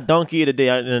 She got Donkey of the Day,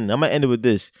 and I'm gonna end it with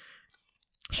this.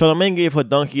 Charlamagne gave her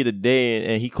Donkey of the Day,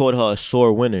 and he called her a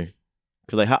sore winner.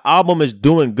 Cause like her album is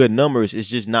doing good numbers, it's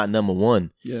just not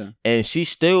 #1. Yeah. And she's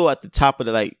still at the top of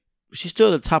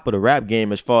the rap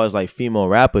game as far as like female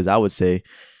rappers, I would say.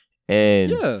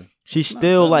 And she's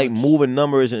still like moving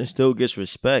numbers and still gets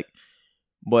respect.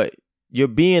 But you're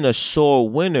being a sore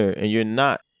winner, and you're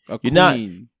not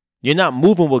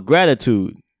moving with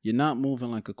gratitude. You're not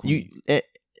moving like a queen.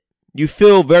 You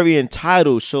feel very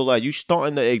entitled, so like you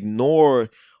starting to ignore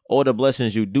all the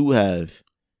blessings you do have.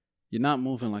 You're not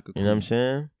moving like a queen. You know what I'm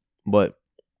saying? But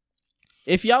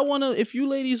If you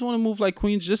ladies wanna move like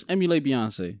queens, just emulate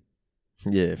Beyonce.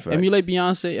 Yeah, facts. Emulate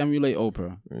Beyonce, emulate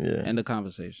Oprah. Yeah. End the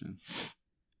conversation.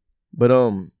 But I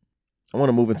want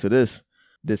to move into this.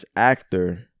 This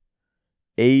actor,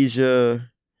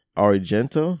 Asia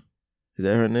Argento, is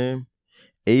that her name?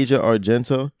 Asia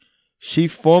Argento. She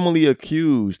formally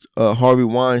accused Harvey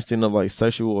Weinstein of like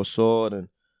sexual assault and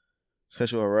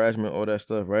sexual harassment, all that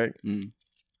stuff, right? Mm.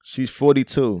 She's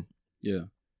 42. Yeah.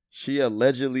 She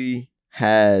allegedly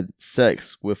had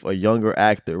sex with a younger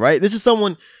actor, right? This is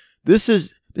when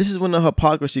the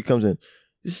hypocrisy comes in.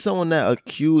 This is someone that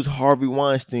accused Harvey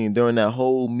Weinstein during that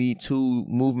whole Me Too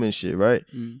movement shit, right?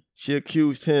 Mm. She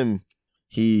accused him.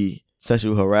 He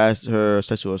sexually harassed her,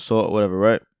 sexual assault, whatever,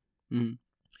 right? Mm.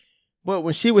 But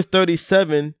when she was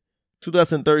 37,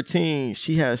 2013,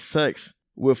 she had sex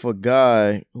with a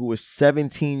guy who was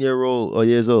 17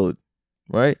 years old,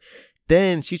 right?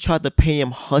 Then she tried to pay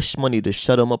him hush money to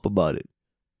shut him up about it,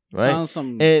 right?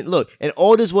 And look, and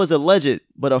all this was alleged,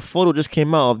 but a photo just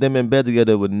came out of them in bed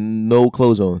together with no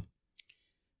clothes on.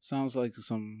 Sounds like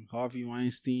some Harvey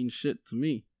Weinstein shit to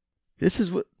me. This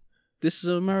is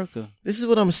America. This is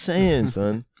what I'm saying,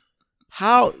 son.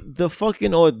 How the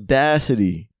fucking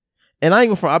audacity. And I ain't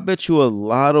gonna front, I bet you a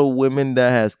lot of women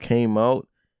that has came out,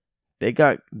 they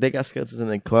got skeletons in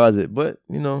their closet, but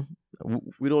you know,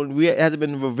 it hasn't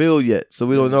been revealed yet, so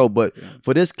we don't know. But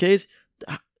for this case,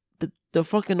 the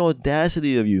fucking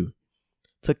audacity of you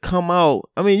to come out.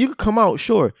 I mean, you could come out,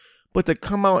 sure, but to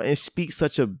come out and speak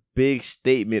such a big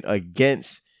statement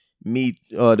against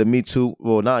the Me Too,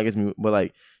 well, not against me, but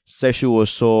like sexual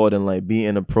assault and like being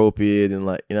inappropriate and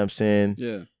like, you know what I'm saying?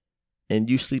 Yeah. And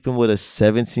you sleeping with a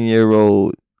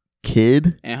 17-year-old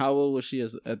kid? And how old was she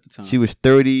at the time? She was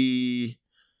 30.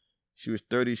 She was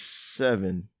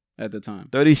 37 at the time.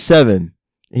 37.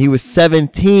 And he was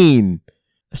 17.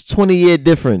 That's 20-year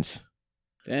difference.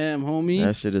 Damn, homie.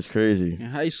 That shit is crazy.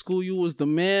 In high school, you was the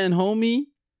man, homie.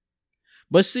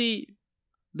 But see,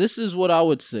 this is what I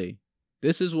would say.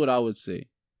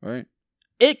 Right?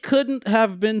 It couldn't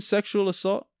have been sexual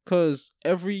assault because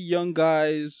every young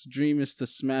guy's dream is to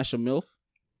smash a MILF.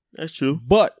 That's true.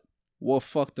 But what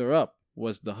fucked her up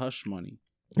was the hush money.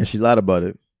 And she lied about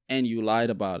it. And you lied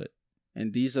about it.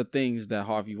 And these are things that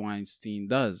Harvey Weinstein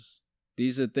does.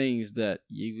 These are things that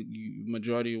you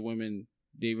majority of women,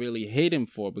 they really hate him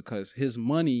for because his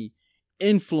money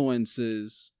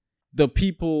influences the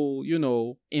people, you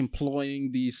know,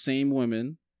 employing these same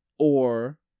women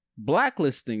or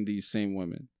blacklisting these same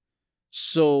women.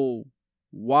 So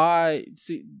why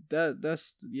see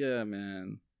that's yeah,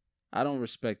 man. I don't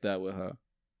respect that with her.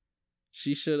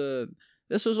 She should have.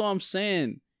 This is what I'm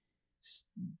saying.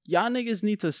 Y'all niggas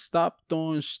need to stop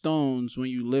throwing stones when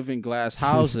you live in glass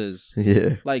houses.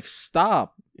 Yeah. Like,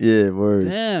 stop. Yeah, word.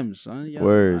 Damn, son. Y'all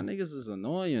niggas is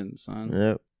annoying, son.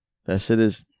 Yep. That shit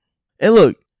is. And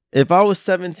look, if I was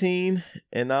 17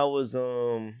 and I was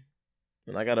and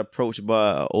I got approached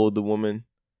by an older woman,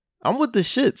 I'm with the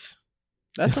shits.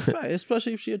 That's a fact,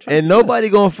 especially if she attracts. And nobody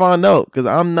gonna find out because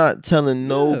I'm not telling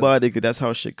nobody because that's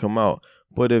how shit come out.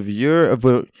 But if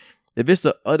it's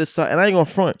the other side, and I ain't gonna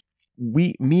front,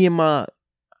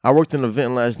 I worked in an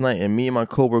event last night, and me and my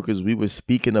coworkers, we were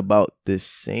speaking about this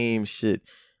same shit.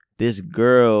 This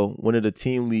girl, one of the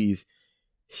team leads,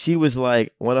 she was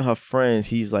like, one of her friends,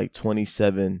 he's like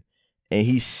 27, and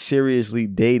he's seriously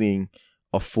dating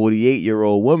a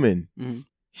 48-year-old woman. Mm-hmm.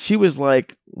 She was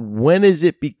like, when does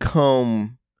it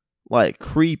become like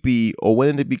creepy or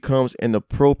when it becomes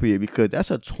inappropriate? Because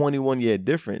that's a 21-year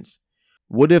difference.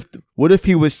 What if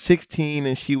he was 16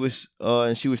 and she was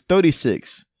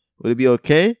 36? Would it be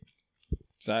okay?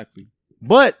 Exactly.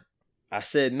 But I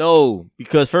said no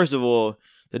because first of all,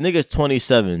 the nigga's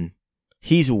 27.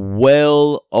 He's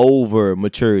well over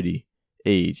maturity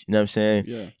age. You know what I'm saying?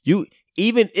 Yeah.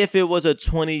 Even if it was a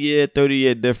 20-year,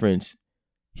 30-year difference,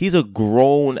 he's a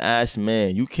grown ass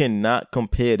man. You cannot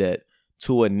compare that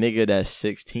to a nigga that's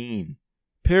 16.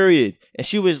 Period. And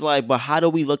she was like, but how do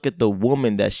we look at the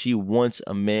woman that she wants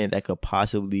a man that could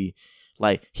possibly,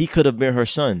 like, he could have been her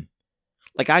son?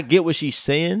 Like, I get what she's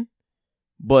saying,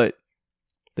 but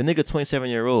the nigga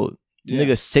 27-year-old, the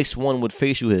nigga 6'1" with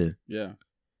facial hair. Yeah.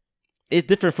 It's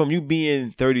different from you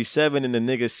being 37 and the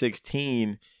nigga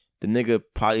 16. The nigga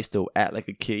probably still act like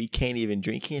a kid. He can't even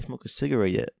drink. He can't smoke a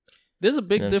cigarette yet. There's a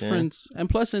big difference. And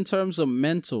plus, in terms of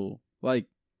mental, like,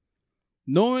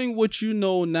 knowing what you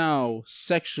know now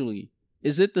sexually,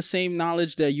 is it the same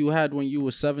knowledge that you had when you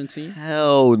were 17?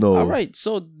 Hell no. All right.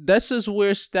 So this is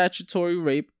where statutory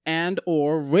rape and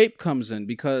or rape comes in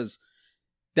because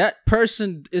that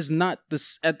person is not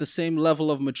at the same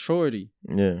level of maturity.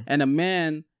 Yeah. And a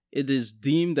man, it is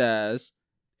deemed as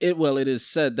it is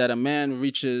said that a man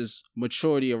reaches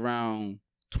maturity around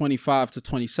 25 to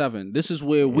 27. This is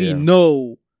where we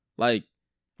know, like,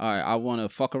 all right, I want to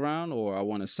fuck around or I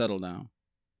want to settle down.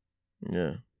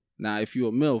 Yeah. Now, if you're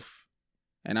a MILF,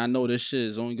 and I know this shit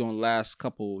is only going to last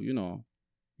couple, you know,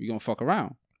 you're going to fuck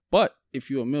around. But if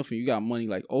you're a MILF and you got money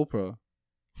like Oprah,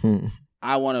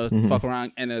 I want to fuck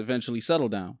around and eventually settle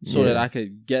down so that I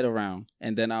could get around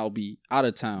and then I'll be out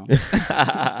of town.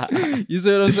 You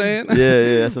see what I'm saying?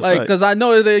 Yeah, that's a like, fact. because I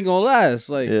know it ain't going to last.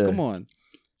 Like, come on.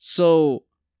 So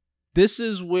this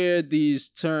is where these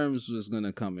terms was going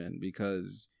to come in,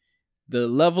 because the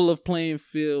level of playing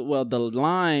field, well, the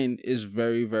line is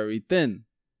very, very thin.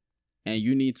 And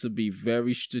you need to be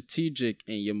very strategic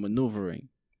in your maneuvering.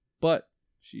 But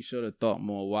she should have thought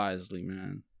more wisely,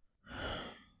 man.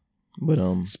 But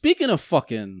Speaking of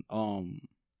fucking,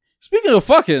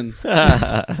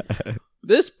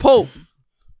 this Pope,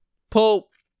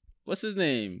 what's his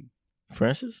name?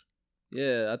 Francis?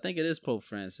 Yeah, I think it is Pope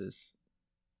Francis.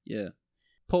 Yeah.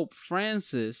 Pope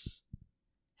Francis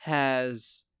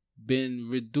has been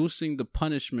reducing the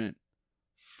punishment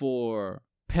for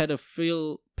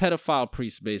pedophile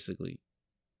priests, basically.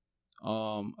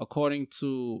 According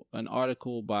to an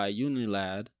article by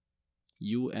Unilad,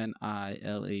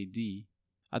 UNILAD,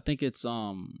 I think it's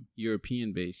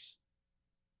European based.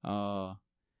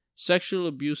 Sexual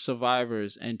abuse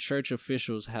survivors and church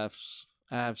officials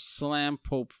have slammed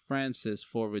Pope Francis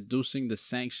for reducing the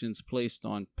sanctions placed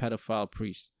on pedophile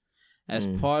priests. As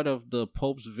part of the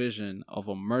Pope's vision of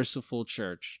a merciful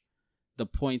church, the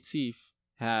pontiff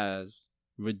has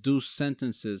reduced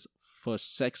sentences for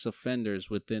sex offenders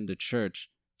within the church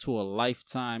to a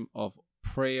lifetime of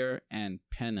prayer and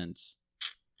penance.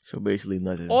 So basically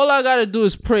nothing. All I gotta do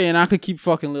is pray and I could keep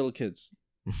fucking little kids.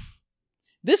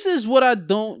 This is what I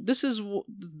don't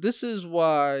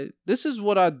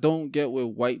get with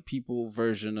white people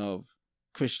version of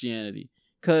Christianity.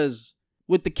 Cause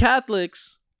with the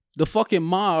Catholics, the fucking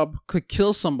mob could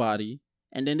kill somebody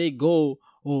and then they go,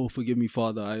 "Oh, forgive me,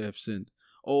 Father, I have sinned.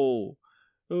 Oh,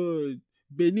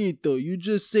 Benito, you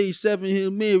just say 7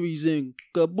 Hail Marys and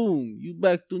kaboom, you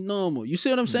back to normal." You see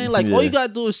what I'm saying? Like, all you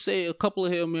gotta do is say a couple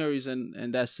of Hail Marys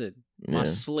and that's it. My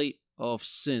slate of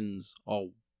sins are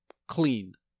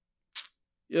cleaned.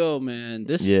 Yo, man,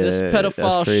 this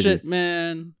pedophile shit,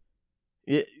 man.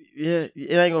 Yeah,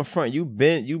 it ain't gonna front. You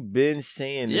been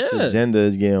saying this agenda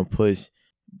is getting pushed.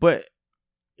 But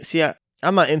see,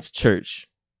 I'm not into church.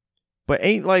 But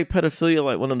ain't like pedophilia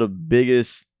like one of the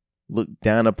biggest looked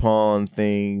down upon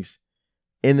things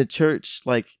in the church?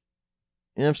 Like,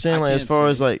 you know what I'm saying? Like, as far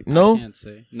as like, no? I can't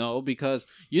say. No, because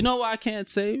you know why I can't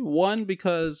say? One,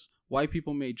 because white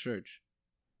people made church.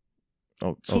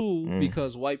 Two,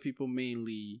 because white people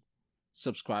mainly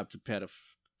subscribe to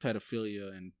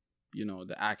pedophilia and, you know,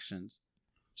 the actions.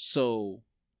 So,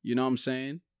 you know what I'm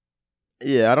saying?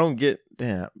 Yeah, I don't get.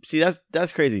 Damn. See,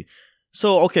 that's crazy.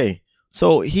 So, okay.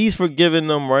 So, he's forgiving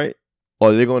them, right?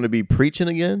 Or they're going to be preaching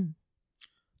again?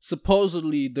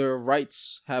 Supposedly, their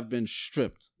rights have been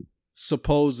stripped.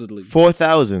 Supposedly.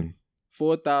 4,000.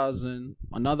 4,000.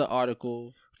 Another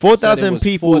article. 4,000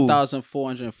 people.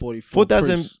 4,444.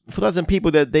 4,000 people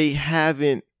that they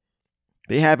haven't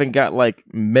got like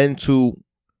mental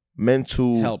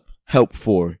help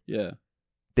for. Yeah.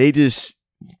 They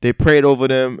prayed over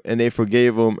them and they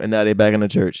forgave them and now they're back in the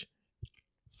church.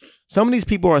 Some of these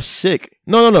people are sick.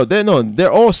 No,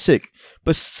 they're all sick.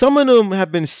 But some of them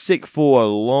have been sick for a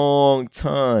long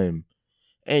time.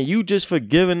 And you just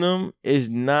forgiving them is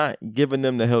not giving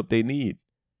them the help they need.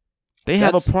 They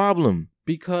have a problem.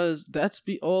 Because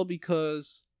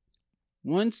because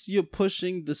once you're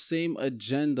pushing the same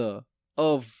agenda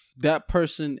of that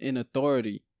person in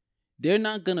authority, they're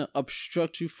not going to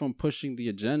obstruct you from pushing the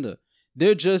agenda.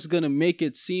 They're just going to make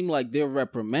it seem like they're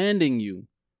reprimanding you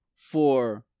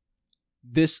for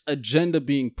this agenda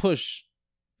being pushed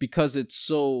because it's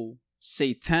so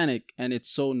satanic and it's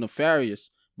so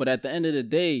nefarious. But at the end of the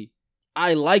day,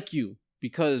 I like you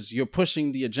because you're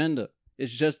pushing the agenda.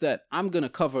 It's just that I'm going to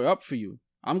cover up for you.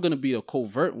 I'm going to be the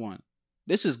covert one.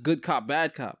 This is good cop,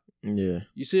 bad cop. Yeah.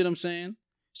 You see what I'm saying?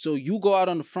 So you go out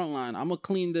on the front line. I'm going to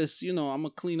clean this, I'm going to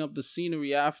clean up the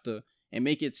scenery after and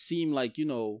make it seem like,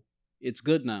 it's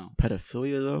good now.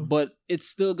 Pedophilia, though? But it's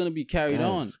still going to be carried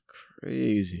on. That's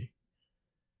crazy.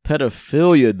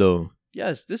 Pedophilia, though.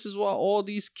 Yes, this is why all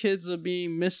these kids are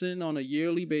being missing on a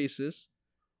yearly basis.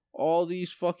 All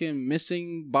these fucking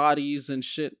missing bodies and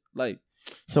shit. Like,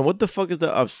 so what the fuck is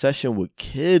the obsession with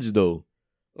kids, though?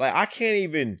 Like, I can't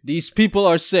even... These people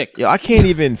are sick. Yeah, I can't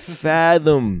even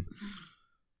fathom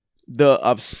the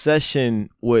obsession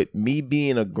with me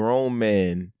being a grown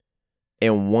man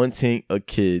and wanting a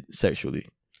kid sexually.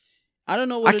 I don't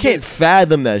know what I can't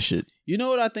fathom that shit. You know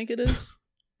what I think it is?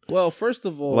 Well, first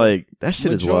of all, like that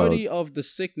shit is wild. Majority of the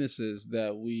sicknesses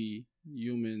that we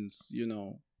humans,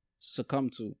 succumb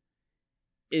to,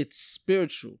 it's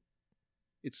spiritual.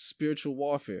 It's spiritual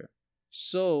warfare.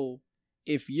 So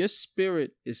if your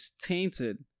spirit is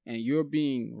tainted and you're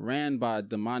being ran by a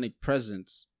demonic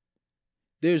presence,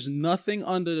 there's nothing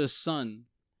under the sun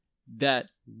that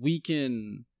we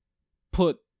can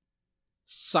put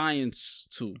science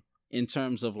to, in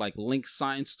terms of like link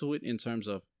science to it, in terms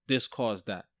of this caused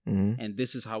that. Mm-hmm. And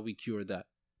this is how we cure that.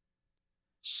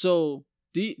 So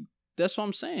that's what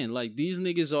I'm saying. Like, these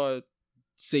niggas are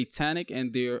satanic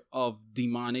and they're of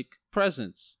demonic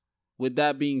presence. With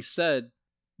that being said,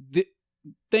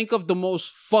 think of the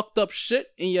most fucked up shit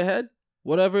in your head,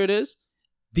 whatever it is.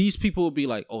 These people will be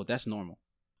like, oh, that's normal.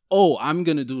 Oh, I'm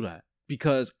going to do that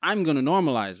because I'm going to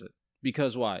normalize it.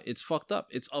 Because why? It's fucked up.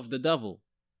 It's of the devil.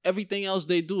 Everything else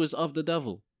they do is of the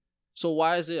devil. So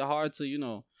why is it hard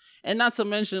to, and not to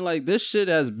mention, like, this shit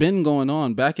has been going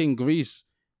on back in Greece.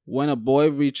 When a boy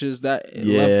reaches that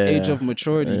left age of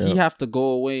maturity, he have to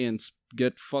go away and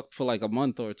get fucked for like a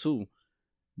month or two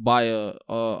by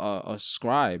a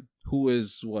scribe who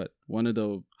is one of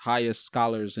the highest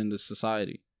scholars in the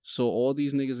society. So all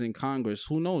these niggas in Congress,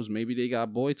 who knows? Maybe they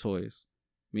got boy toys.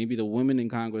 Maybe the women in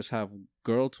Congress have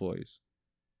girl toys.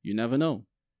 You never know.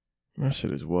 That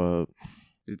shit is wild.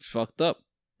 It's fucked up.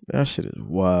 That shit is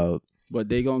wild. But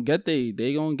they gonna get they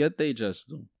just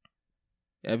due.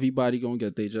 Everybody gonna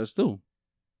get they just due.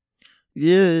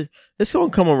 Yeah, it's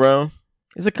gonna come around.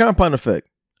 It's a compound effect.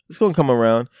 It's gonna come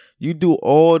around. You do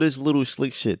all this little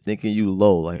slick shit thinking you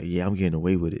low. Like, yeah, I'm getting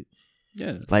away with it.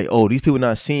 Yeah. Like, oh, these people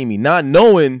not seeing me. Not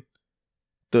knowing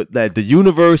that the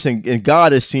universe and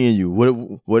God is seeing you.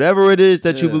 Whatever it is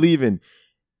that you believe in,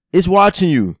 it's watching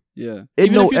you. Yeah.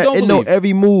 It know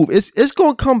every move. It's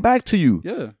gonna come back to you.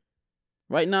 Yeah.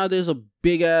 Right now, there's a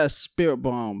big ass spirit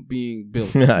bomb being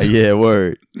built. Yeah,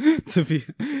 word. To be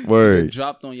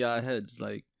dropped on y'all heads,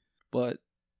 like. But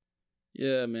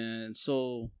yeah, man.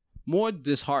 So more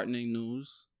disheartening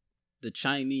news. The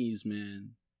Chinese,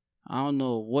 man. I don't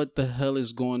know what the hell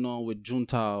is going on with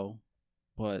Juntao,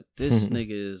 but this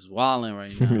nigga is wilding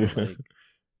right now.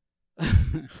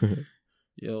 Like,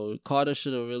 yo, Carter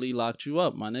should have really locked you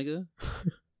up, my nigga.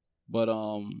 But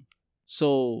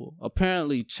so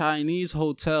apparently Chinese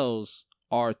hotels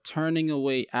are turning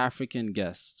away African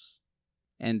guests.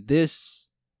 And this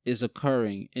is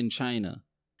occurring in China.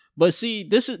 But see,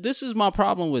 this is my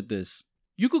problem with this.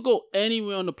 You could go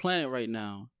anywhere on the planet right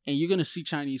now and you're going to see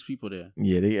Chinese people there.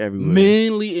 Yeah, they everywhere.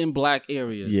 Mainly in black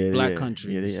areas, black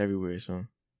countries. Yeah, they everywhere, son.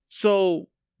 So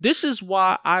this is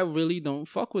why I really don't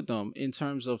fuck with them in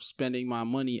terms of spending my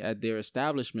money at their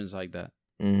establishments like that.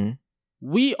 Mm-hmm.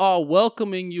 We are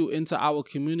welcoming you into our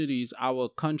communities, our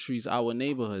countries, our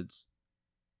neighborhoods.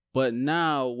 But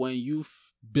now when you've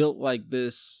built like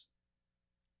this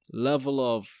level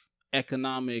of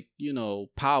economic,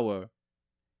 power,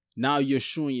 now you're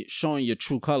showing your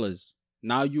true colors.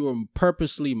 Now you are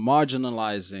purposely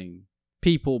marginalizing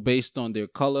people based on their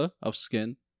color of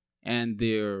skin and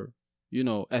their,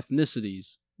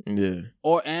 ethnicities. Yeah.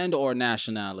 Or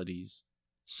nationalities.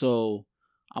 So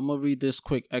I'm going to read this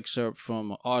quick excerpt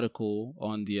from an article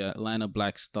on the Atlanta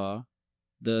Black Star.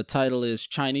 The title is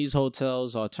Chinese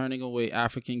Hotels Are Turning Away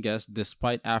African Guests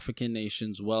Despite African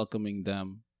Nations Welcoming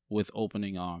Them with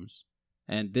Opening Arms.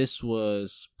 And this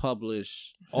was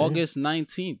published August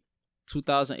 19th,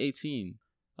 2018.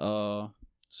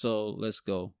 So let's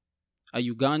go. A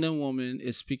Ugandan woman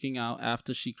is speaking out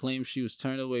after she claims she was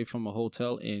turned away from a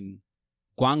hotel in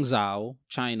Guangzhou,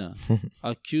 China,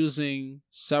 accusing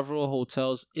several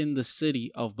hotels in the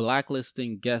city of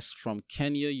blacklisting guests from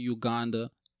Kenya,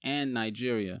 Uganda, and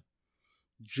Nigeria.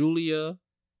 Juliet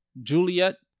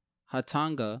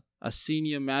Hatanga, a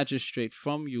senior magistrate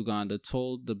from Uganda,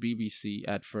 told the BBC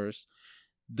at first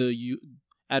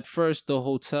the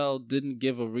hotel didn't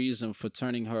give a reason for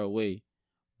turning her away,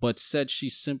 but said she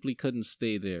simply couldn't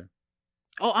stay there.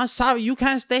 Oh, I'm sorry, you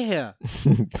can't stay here.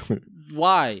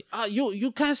 Why?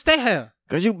 You can't stay here.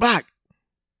 Because you black.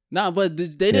 Nah, but they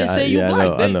didn't say you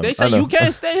black. They said you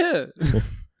can't stay here.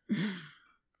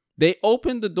 They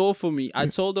opened the door for me. I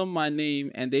told them my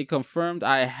name and they confirmed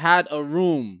I had a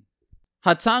room.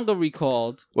 Hatanga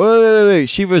recalled. Wait.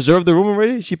 She reserved the room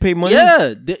already? She paid money?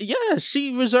 Yeah,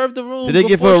 she reserved the room. Did they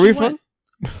give her a refund?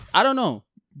 I don't know.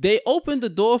 They opened the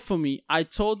door for me. I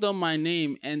told them my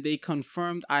name and they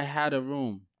confirmed I had a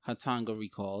room, Hatanga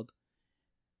recalled.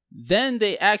 Then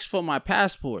they asked for my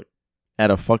passport. At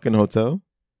a fucking hotel?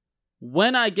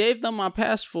 When I gave them my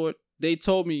passport, they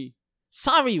told me,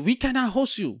 Sorry, we cannot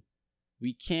host you.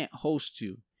 We can't host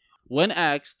you. When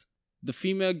asked, the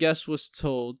female guest was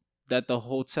told that the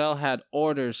hotel had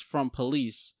orders from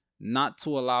police not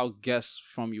to allow guests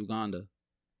from Uganda.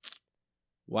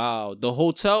 Wow. The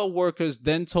hotel workers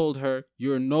then told her,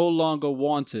 "You're no longer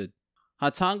wanted."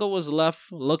 Hatanga was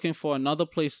left looking for another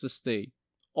place to stay.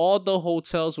 All the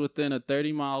hotels within a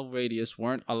 30-mile radius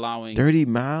weren't allowing... 30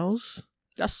 miles?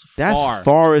 That's far.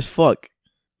 Far as fuck.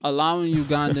 Allowing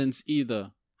Ugandans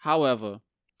either. However,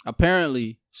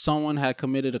 apparently, someone had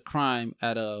committed a crime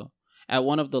at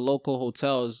one of the local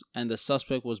hotels, and the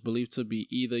suspect was believed to be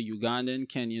either Ugandan,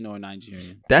 Kenyan, or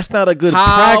Nigerian. That's not a good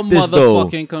practice, though. How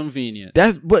motherfucking convenient.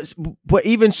 But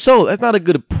even so, that's not a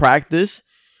good practice.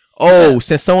 Oh,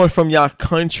 since someone from y'all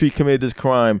country committed this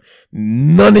crime,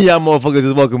 none of y'all motherfuckers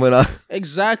is welcome in.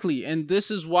 Exactly, and this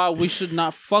is why we should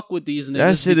not fuck with these niggas.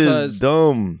 That shit is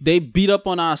dumb. They beat up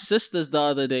on our sisters the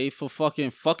other day for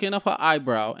fucking up her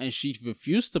eyebrow, and she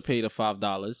refused to pay the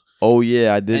 $5. Oh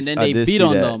yeah, I did. And then they beat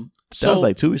on them. That was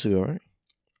like 2 weeks ago, right?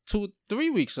 3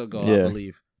 weeks ago, I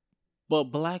believe. But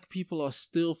black people are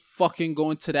still fucking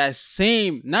going to that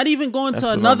same, not even going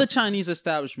to another Chinese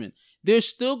establishment. They're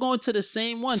still going to the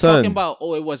same one, talking about,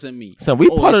 oh, it wasn't me. Son, we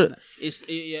part of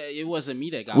it wasn't me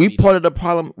that got we beat part up. of the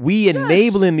problem. We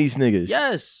enabling these niggas.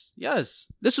 Yes.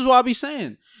 This is what I be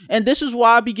saying. And this is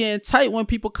why I be getting tight when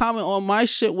people comment on my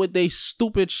shit with they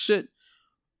stupid shit.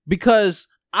 Because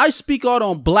I speak out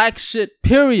on black shit,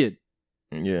 period.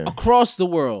 Yeah. Across the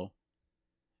world.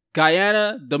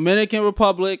 Guyana, Dominican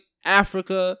Republic,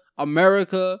 Africa,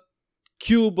 America,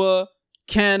 Cuba,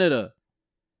 Canada.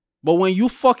 But when you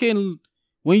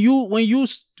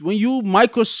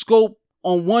microscope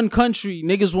on one country,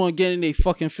 niggas won't get in their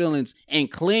fucking feelings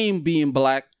and claim being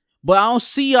black. But I don't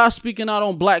see y'all speaking out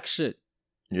on black shit.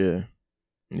 Yeah.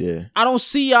 I don't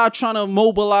see y'all trying to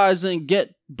mobilize and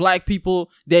get black people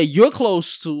that you're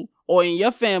close to or in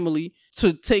your family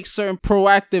to take certain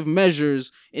proactive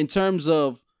measures in terms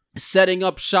of setting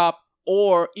up shop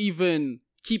or even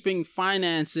keeping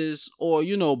finances or,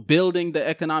 building the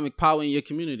economic power in your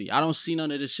community. I don't see none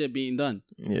of this shit being done.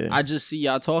 Yeah. I just see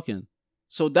y'all talking.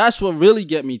 So that's what really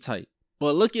get me tight.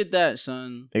 But look at that,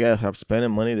 son. They gotta stop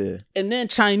spending money there. And then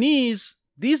Chinese,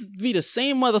 these be the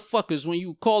same motherfuckers when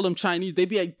you call them Chinese. They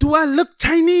be like, do I look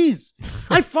Chinese?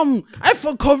 I'm from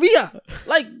Korea.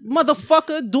 Like,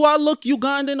 motherfucker, do I look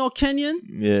Ugandan or Kenyan?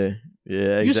 Yeah.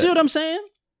 Exactly. You see what I'm saying?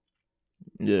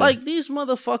 Yeah. Like, these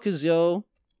motherfuckers,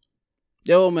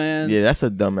 Yo, man. Yeah, that's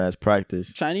a dumbass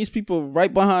practice. Chinese people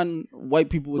right behind white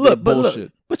people with that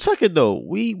bullshit. But check it though.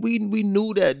 We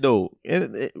knew that though.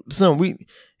 Son, I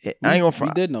ain't gonna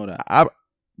front. We did know that.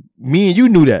 Me and you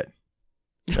knew that.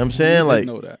 You know what I'm saying? We like,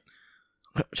 know that.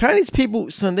 Chinese people,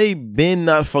 son, they been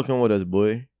not fucking with us,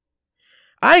 boy.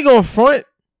 I ain't gonna front.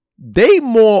 They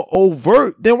more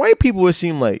overt than white people, it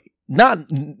seem like. Not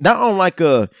on like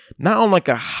a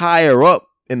higher up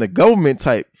in the government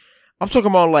type. I'm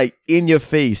talking about like in your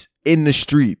face, in the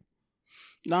street.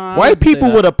 Nah, white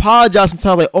people would apologize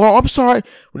sometimes, like, "Oh, I'm sorry,"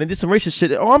 when they did some racist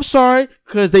shit. "Oh, I'm sorry,"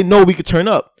 because they know we could turn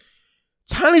up.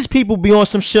 Chinese people be on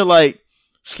some shit like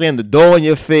slam the door in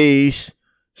your face,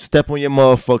 step on your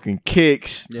motherfucking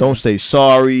kicks, don't say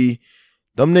sorry.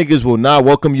 Them niggas will not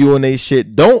welcome you on they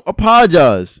shit. Don't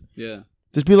apologize. Yeah.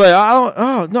 Just be like,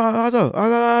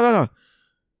 no.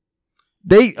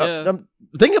 They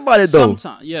think about it though.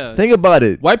 Sometimes, yeah. Think about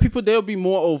it. White people, they'll be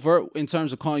more overt in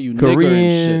terms of calling you Koreans,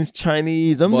 nigger and shit.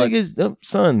 Chinese, them niggas,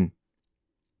 son.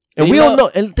 And we don't know.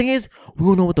 And the thing is, we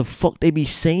don't know what the fuck they be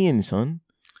saying, son.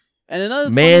 And another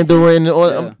Mandarin,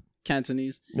 or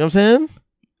Cantonese. You know what I'm saying?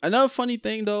 Another funny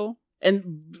thing though,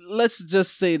 and let's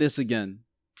just say this again.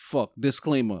 Fuck,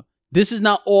 disclaimer. This is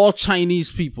not all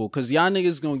Chinese people, because y'all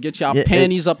niggas gonna get y'all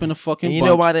panties up in the fucking bunch. You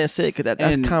know why I didn't say it? Because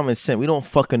that's common sense. We don't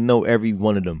fucking know every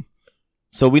one of them.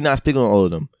 So we not speaking on all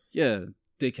of them. Yeah,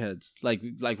 dickheads. Like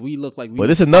we look like we. But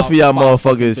it's enough of y'all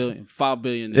motherfuckers. 5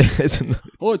 billion. It's enough.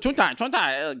 Oh,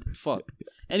 chuntai. Fuck.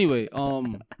 Anyway,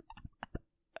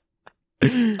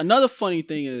 another funny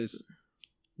thing is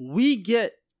we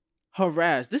get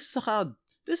harassed. This is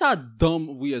how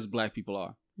dumb we as black people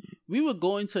are. We would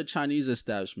go into a Chinese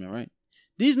establishment, right?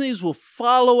 These niggas will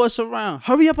follow us around.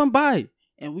 Hurry up and buy.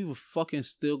 And we would fucking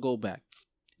still go back.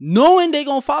 Knowing they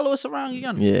gonna follow us around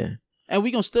again. Yeah. And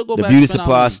we gonna still go the back. The beauty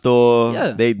supply store.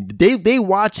 Yeah. They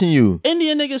watching you.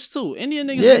 Indian niggas too. Indian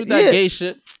niggas do that gay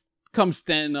shit. Come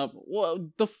standing up.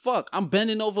 What the fuck? I'm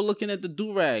bending over looking at the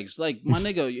do-rags. Like, my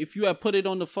nigga, if you had put it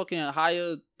on the fucking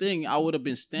higher thing, I would have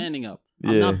been standing up.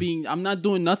 Yeah. I'm not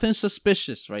doing nothing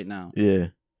suspicious right now. Yeah.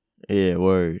 Yeah,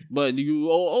 word. But you,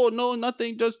 no,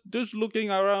 nothing. Just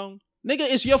looking around. Nigga,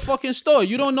 it's your fucking store.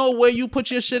 You don't know where you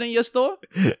put your shit in your store?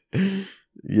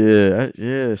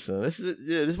 Yeah, son. This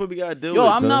is what we gotta do. Yo,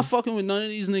 I'm not fucking with none of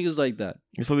these niggas like that.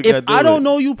 That's what we gotta If do. I don't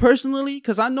know you personally,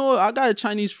 because I know I got a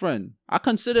Chinese friend. I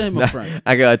consider him a friend.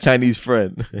 I got a Chinese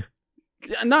friend.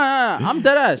 Nah, I'm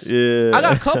dead ass. Yeah. I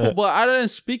got a couple, but I didn't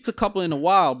speak to a couple in a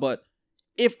while. But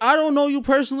if I don't know you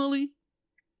personally,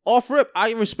 off rip,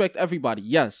 I respect everybody.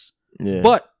 Yes. Yeah.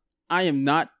 But I am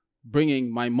not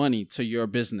bringing my money to your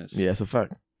business. Yeah, that's a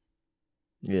fact.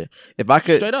 Yeah. If I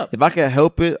could Straight up. If I could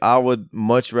help it, I would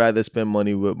much rather spend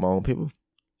money with my own people.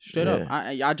 Straight up.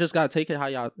 I just gotta take it how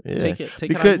y'all take it. Take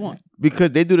because, it how you want. Because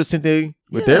they do the same thing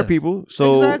with their people.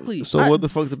 So exactly. So what the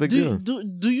fuck's the big deal?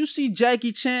 Do you see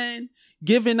Jackie Chan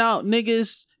giving out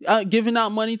niggas, giving out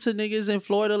money to niggas in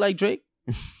Florida like Drake?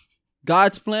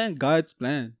 God's plan. God's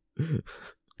plan.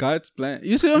 God's plan.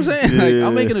 You see what I'm saying? Yeah. Like,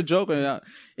 I'm making a joke and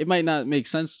it might not make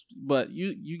sense, but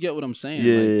you get what I'm saying.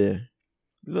 Yeah.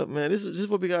 Look, man, this is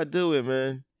what we gotta deal with,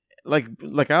 man. Like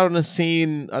I done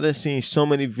seen so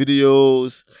many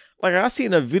videos. Like I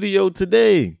seen a video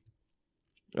today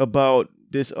about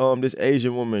this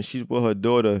Asian woman. She's with her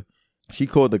daughter. She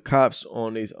called the cops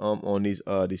on these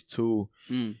two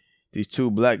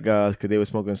black guys because they were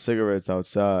smoking cigarettes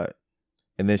outside.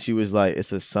 And then she was like,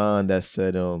 it's a sign that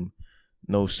said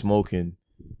no smoking.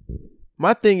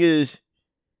 My thing is,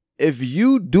 if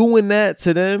you doing that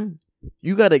to them,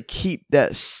 you gotta keep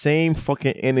that same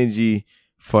fucking energy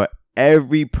for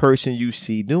every person you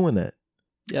see doing that.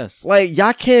 Yes. Like,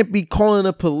 y'all can't be calling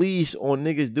the police on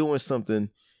niggas doing something,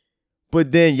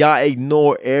 but then y'all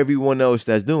ignore everyone else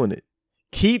that's doing it.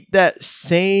 Keep that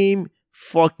same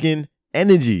fucking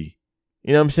energy.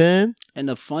 You know what I'm saying? And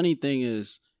the funny thing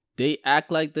is, they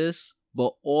act like this,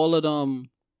 but all of them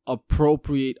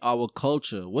appropriate our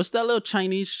culture. What's that little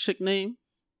Chinese chick name?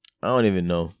 I don't even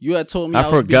know. You had told me I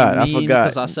forgot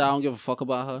because I said I don't give a fuck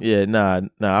about her. Yeah, nah,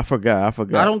 I forgot.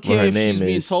 I don't care if she's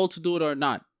being is. told to do it or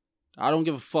not. I don't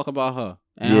give a fuck about her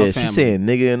and yeah, her family. she's saying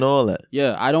nigga and all that.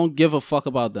 Yeah, I don't give a fuck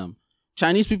about them.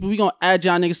 Chinese people, we gonna add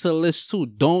y'all niggas to the list too.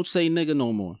 Don't say nigga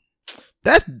no more.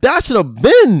 That should have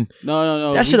been.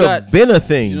 No. That should have been a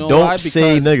thing. You know don't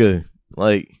say nigga.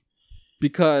 Like,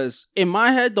 because in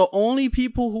my head, the only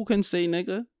people who can say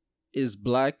nigga is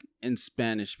black and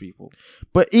Spanish people.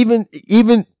 But even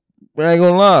I ain't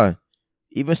gonna lie.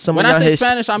 Even some when of I say his...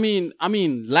 Spanish, I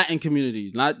mean Latin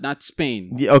communities, not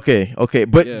Spain. Yeah, okay,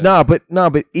 but yeah.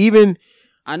 but even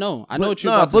I know what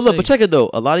you're about to say. But look, but check it though.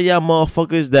 A lot of y'all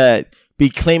motherfuckers that be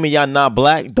claiming y'all not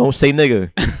black don't say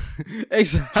nigga.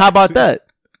 Exactly. How about that?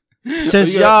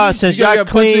 Since y'all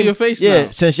claim your face yeah, now.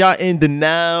 Since y'all in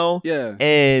denial, yeah,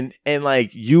 and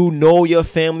like you know your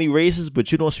family racist,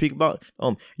 but you don't speak about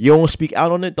you don't speak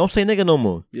out on it. Don't say nigga no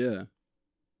more. Yeah,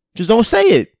 just don't say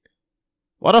it.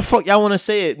 Why the fuck y'all want to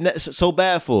say it so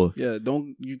bad for? Yeah,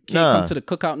 you can't come to the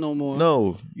cookout no more.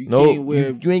 No,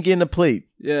 you ain't getting a plate.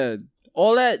 Yeah,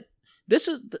 all that. This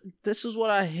is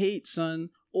what I hate, son.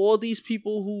 All these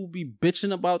people who be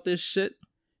bitching about this shit,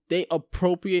 they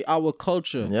appropriate our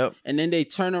culture. Yep. And then they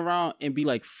turn around and be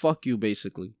like, fuck you,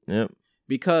 basically. Yep.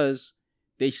 Because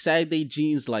they sag their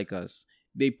jeans like us.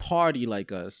 They party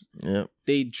like us. Yep.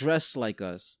 They dress like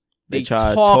us. They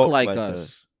try talk like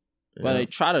us. Yep. But they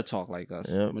try to talk like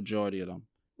us. Yep. Majority of them.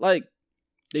 Like,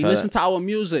 they listen to our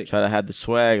music. Try to have the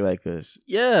swag like us.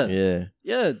 Yeah. Yeah.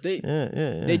 Yeah.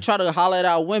 They try to holler at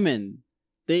our women.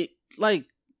 They, like,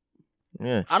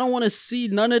 yeah. I don't want to see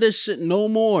none of this shit no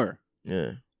more.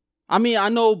 Yeah. I mean, I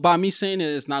know by me saying it,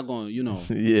 it's not going to,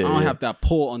 yeah, I don't have that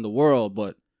pull on the world,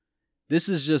 but this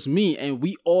is just me. And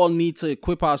we all need to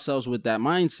equip ourselves with that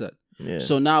mindset. Yeah.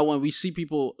 So now when we see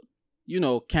people,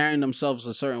 carrying themselves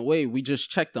a certain way, we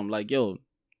just check them like, yo,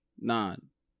 nah,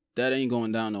 that ain't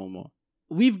going down no more.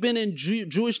 We've been in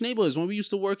Jewish neighborhoods when we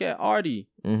used to work at Artie.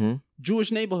 Mm-hmm.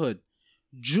 Jewish neighborhood.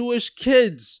 Jewish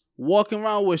kids walking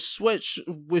around with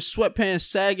sweatpants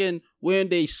sagging, wearing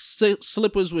they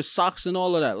slippers with socks and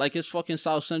all of that, like it's fucking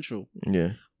South Central.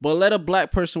 Yeah. But let a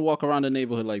black person walk around the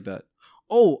neighborhood like that.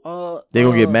 They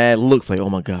gonna get mad looks like, oh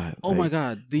my god. Oh my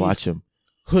god. These watch them.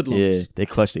 Hoodlums. Yeah, they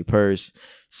clutch their purse.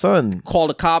 Son. Call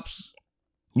the cops.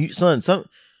 Some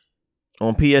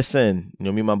on PSN, me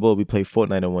and my boy, we play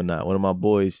Fortnite and whatnot. One of my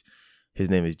boys, his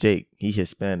name is Jake. He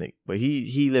Hispanic. But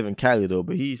he live in Cali though,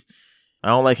 but I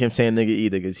don't like him saying nigga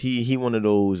either, because he one of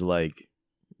those, like,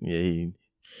 yeah,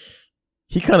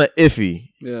 he kind of iffy.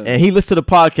 Yeah. And he listens to the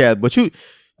podcast. But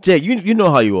Jake, you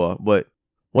know how you are. But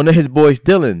one of his boys,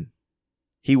 Dylan,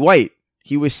 he white.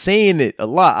 He was saying it a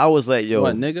lot. I was like, yo.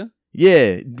 What, nigga?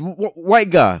 Yeah,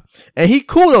 white guy. And he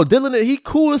cool though. Dylan, he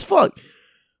cool as fuck.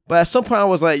 But at some point I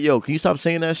was like, yo, can you stop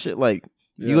saying that shit? Like,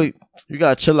 You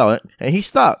gotta chill out. And he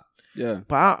stopped. Yeah.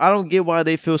 But I don't get why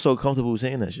they feel so comfortable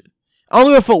saying that shit. I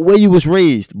don't give a fuck where you was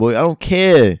raised, boy. I don't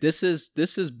care. This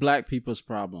is black people's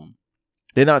problem.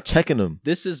 They're not checking them.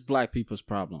 This is black people's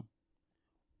problem.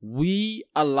 We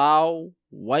allow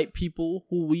white people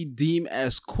who we deem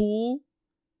as cool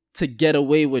to get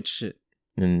away with shit.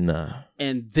 Nah.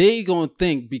 And they gonna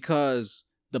think because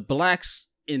the blacks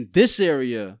in this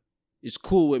area is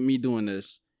cool with me doing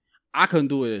this, I can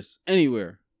do this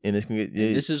anywhere. And it's gonna get,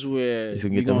 And this is where we're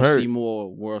we're gonna see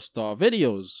more World Star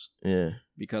videos. Yeah.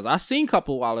 Because I seen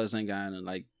couple wallets in Guyana,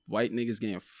 like white niggas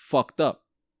getting fucked up.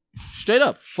 Straight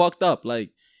up, fucked up.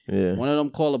 Like one of them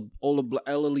called an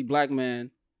elderly black man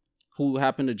who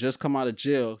happened to just come out of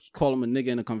jail. He called him a nigga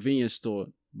in a convenience store.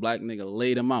 Black nigga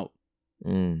laid him out.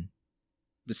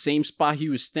 The same spot he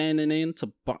was standing in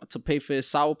to pay for his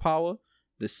sour power,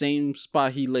 the same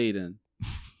spot he laid in.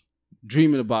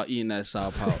 Dreaming about eating that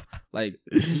sour power. Like,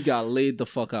 he got laid the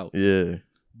fuck out. Yeah.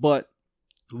 But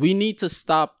we need to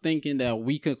stop thinking that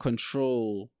we can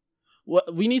control.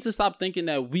 We need to stop thinking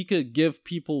that we could give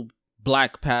people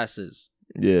black passes.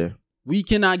 Yeah. We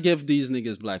cannot give these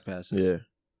niggas black passes. Yeah.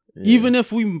 Even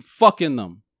if we fucking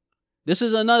them. This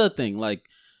is another thing. Like,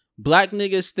 black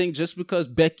niggas think just because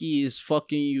Becky is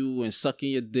fucking you and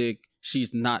sucking your dick,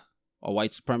 she's not a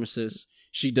white supremacist.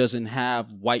 She doesn't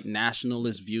have white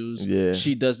nationalist views. Yeah.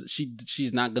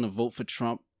 She's not gonna vote for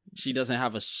Trump. She doesn't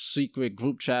have a secret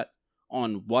group chat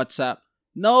on WhatsApp.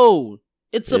 No.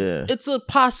 It's a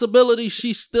possibility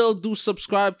she still do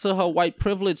subscribe to her white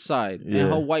privilege side and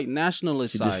her white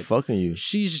nationalist side. She's just fucking you.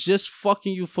 She's just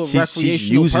fucking you for recreational she's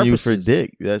using purposes. you for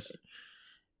dick. That's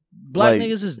black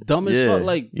niggas is dumb as fuck.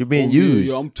 Like, you're being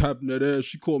used. Yeah, I'm tapping that ass.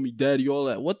 She called me daddy. All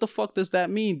that. What the fuck does that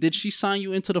mean? Did she sign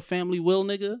you into the family will,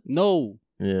 nigga? No.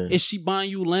 Yeah. Is she buying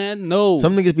you land? No.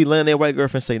 Some niggas be letting their white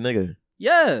girlfriend say nigga.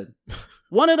 Yeah.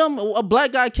 One of them, a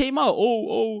black guy came out.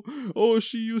 Oh,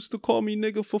 she used to call me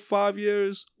nigga for 5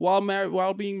 years while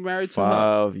being married to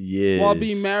her. 5 years. While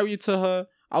being married to her,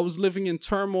 I was living in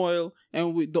turmoil,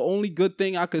 and the only good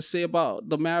thing I could say about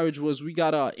the marriage was we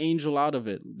got an angel out of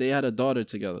it. They had a daughter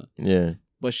together. Yeah.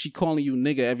 But she calling you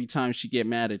nigga every time she get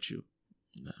mad at you.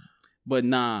 Nah. But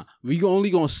nah, we only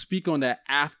gonna speak on that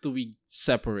after we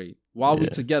separate. While we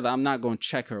together, I'm not gonna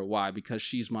check her. Why? Because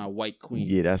she's my white queen.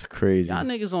 Yeah, that's crazy. Y'all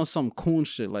niggas on some coon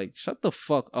shit. Like, shut the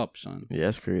fuck up, son. Yeah,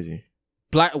 that's crazy.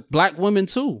 Black women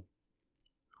too.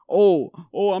 Oh,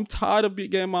 I'm tired of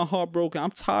getting my heart broken.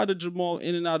 I'm tired of Jamal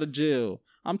in and out of jail.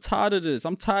 I'm tired of this.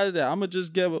 I'm tired of that. I'm gonna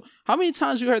just give up. How many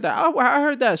times you heard that? I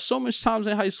heard that so much times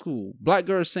in high school. Black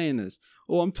girls saying this.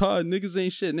 Oh, I'm tired. Niggas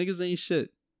ain't shit. Niggas ain't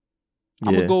shit.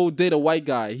 I'm gonna go date a white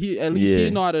guy. At least he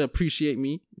know how to appreciate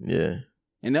me. Yeah.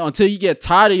 And then until you get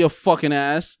tired of your fucking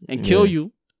ass and kill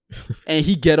you, and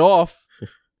he get off,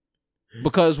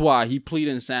 because why? He plead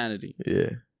insanity.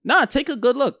 Yeah. Nah, take a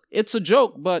good look. It's a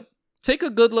joke, but take a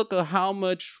good look at how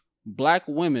much black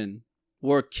women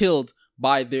were killed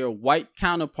by their white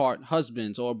counterpart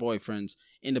husbands or boyfriends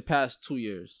in the past 2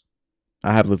 years.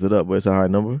 I have looked it up, but it's a high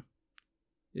number.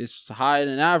 It's higher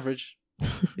than average.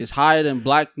 It's higher than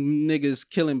black niggas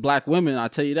killing black women, I'll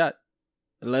tell you that.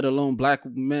 Let alone black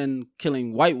men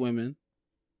killing white women.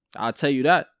 I'll tell you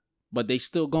that. But they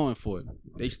still going for it.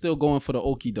 They still going for the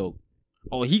okie doke.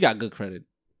 Oh, he got good credit.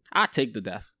 I take the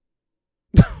death.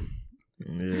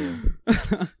 Yeah.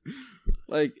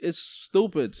 Like, it's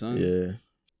stupid, son. Yeah.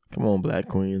 Come on, black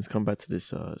queens. Come back to this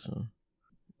side, son.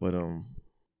 But,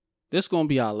 this gonna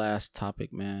be our last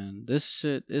topic, man. This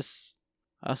shit is,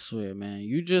 I swear, man.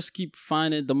 You just keep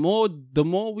finding, the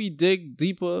more we dig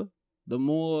deeper, the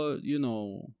more,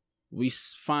 we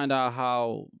find out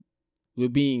how we're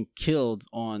being killed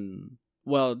on,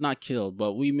 well, not killed,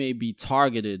 but we may be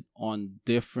targeted on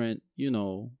different,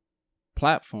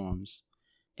 platforms.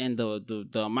 And the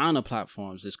amount of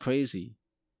platforms is crazy.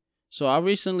 So I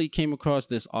recently came across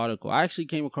this article. I actually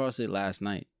came across it last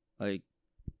night. Like,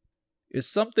 it's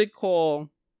something called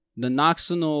the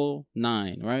Noxonol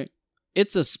 9, right?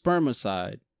 It's a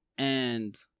spermicide.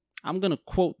 And I'm going to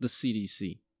quote the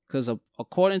CDC. Because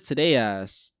according to their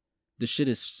ass, the shit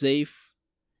is safe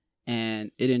and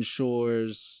it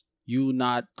ensures you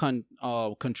not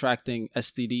contracting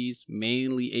STDs,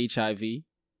 mainly HIV.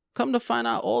 Come to find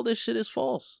out, all this shit is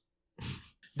false.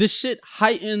 This shit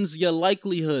heightens your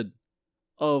likelihood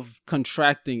of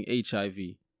contracting HIV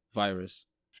virus.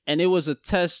 And it was a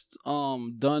test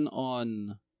done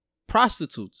on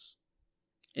prostitutes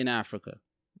in Africa.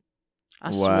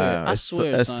 I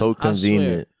swear, that's son, so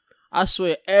convenient. I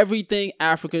swear, everything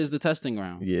Africa is the testing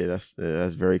ground. Yeah,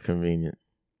 that's very convenient.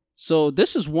 So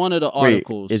this is one of the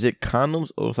articles. Wait, is it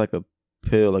condoms or it's like a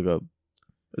pill?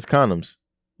 It's condoms.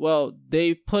 Well,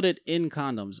 they put it in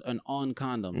condoms and on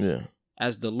condoms Yeah.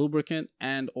 as the lubricant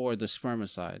and or the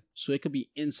spermicide. So it could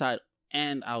be inside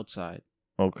and outside,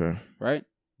 Okay. right?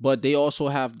 But they also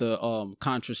have the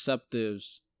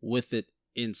contraceptives with it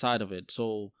inside of it.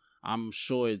 So I'm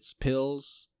sure it's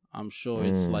pills. I'm sure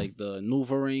it's like the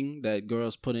NuvaRing that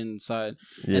girls put inside.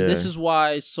 Yeah. And this is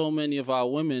why so many of our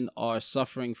women are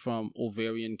suffering from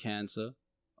ovarian cancer,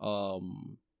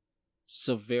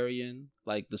 severian,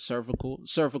 like the cervical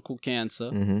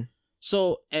cancer. Mm-hmm.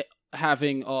 So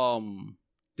having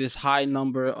this high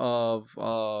number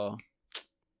of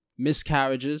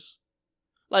miscarriages.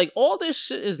 Like, all this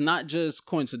shit is not just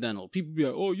coincidental. People be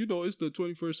like, oh, it's the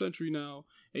 21st century now,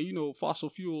 and fossil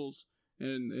fuels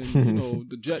and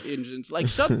the jet engines. Like,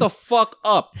 shut the fuck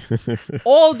up.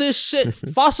 All this shit,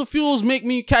 fossil fuels make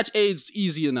me catch AIDS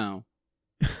easier now.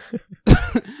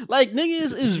 Like,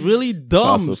 niggas is really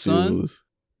dumb, Fossil son. fuels.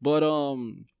 But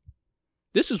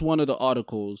this is one of the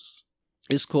articles.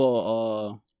 It's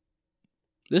called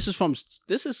this is from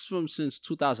since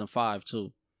 2005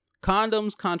 too.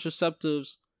 Condoms,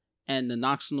 contraceptives, and the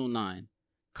Naloxone 9.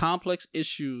 Complex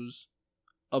issues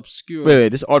obscure. Wait,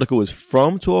 this article is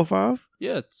from 205?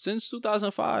 Yeah, since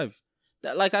 2005.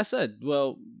 That, like I said,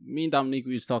 well, me and Dominique,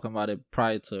 we was talking about it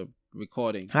prior to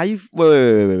recording. How you...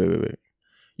 Wait.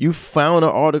 You found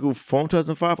an article from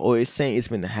 2005, or it's saying it's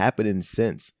been happening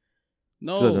since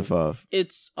 2005?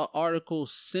 It's an article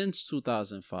since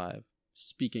 2005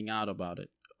 speaking out about it.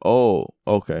 Oh,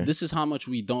 okay. This is how much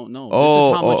we don't know. Oh, this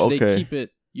is how much okay. they keep it,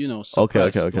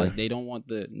 suppressed. Okay. Like, they don't want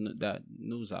that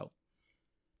news out.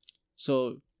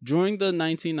 So, during the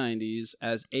 1990s,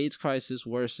 as AIDS crisis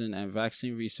worsened and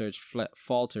vaccine research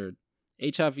faltered,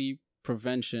 HIV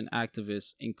prevention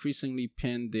activists increasingly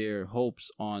pinned their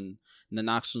hopes on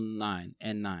Naloxone 9,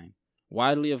 N9,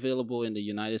 widely available in the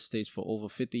United States for over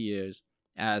 50 years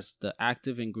as the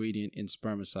active ingredient in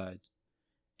spermicides.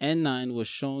 N9 was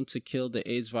shown to kill the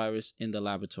AIDS virus in the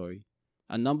laboratory.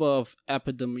 A number of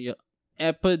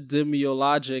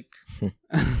epidemiologic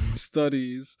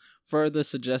studies further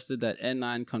suggested that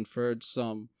N9 conferred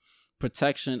some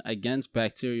protection against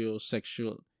bacterial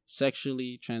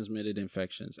sexually transmitted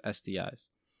infections, STIs,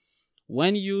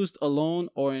 when used alone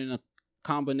or in a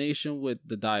combination with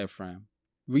the diaphragm.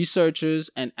 Researchers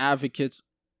and advocates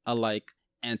alike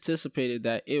anticipated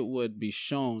that it would be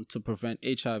shown to prevent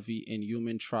HIV in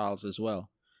human trials as well,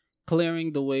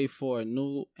 clearing the way for a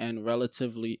new and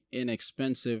relatively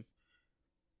inexpensive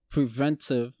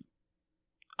preventive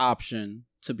option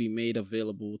to be made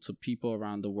available to people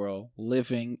around the world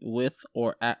living with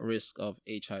or at risk of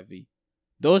HIV.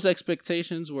 Those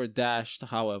expectations were dashed,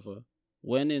 however,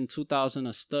 when in 2000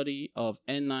 a study of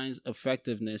N9's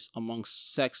effectiveness among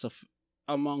sex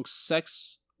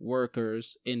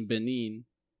workers in Benin,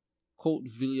 Côte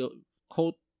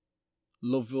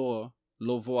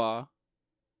d'Ivoire,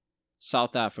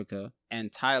 South Africa,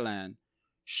 and Thailand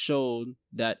showed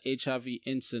that HIV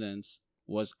incidence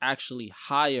was actually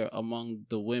higher among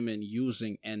the women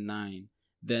using N9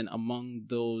 than among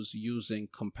those using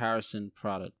comparison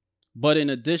product. But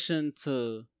in addition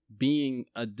to being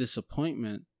a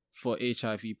disappointment for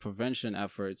HIV prevention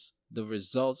efforts, the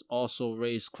results also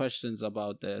raised questions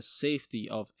about the safety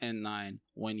of N9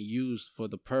 when used for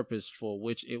the purpose for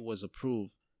which it was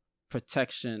approved,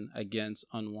 protection against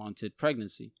unwanted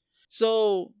pregnancy.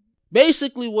 So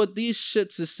basically what these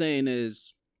shits is saying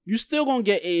is, you still gonna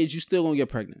get AIDS, you still gonna get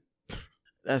pregnant.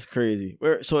 That's crazy.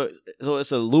 So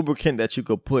it's a lubricant that you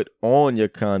could put on your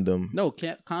condom. No,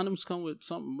 condoms come with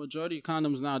majority of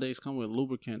condoms nowadays come with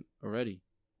lubricant already.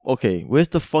 Okay, where's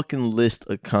the fucking list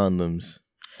of condoms?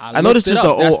 I know this is an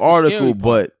old article,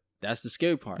 but that's the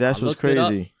scary part. That's what's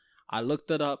crazy. I looked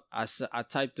it up. I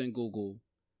typed in Google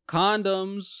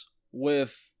condoms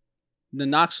with the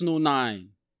Naloxone 9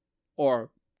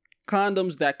 or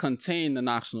condoms that contain the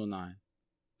Naloxone 9.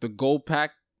 The Gold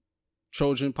Pack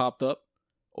Trojan popped up.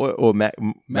 Or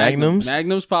Magnums?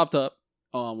 Magnums popped up.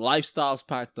 Lifestyles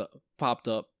popped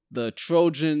up. The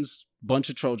Trojans, bunch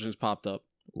of Trojans popped up.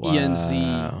 Wow.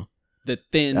 ENZ, the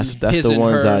thin. That's the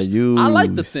ones I use. I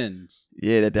like the thins.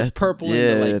 Yeah, that's the purple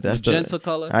and the magenta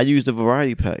color. I use the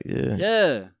variety pack. Yeah.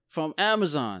 Yeah, from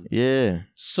Amazon. Yeah.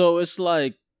 So it's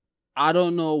like, I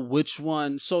don't know which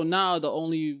one. So now the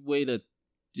only way to,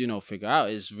 figure out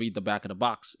is read the back of the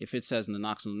box. If it says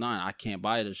Naloxone 9, I can't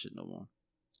buy this shit no more.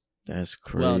 That's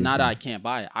crazy. Well, not that I can't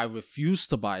buy it. I refuse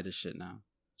to buy this shit now.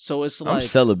 So it's like, I'm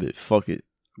celibate. Fuck it.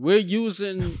 We're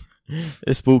using.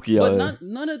 It's spooky out here. But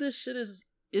none of this shit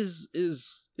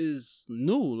is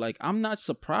new. Like, I'm not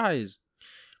surprised.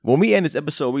 When we end this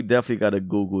episode, we definitely gotta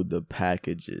Google the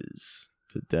packages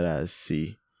that I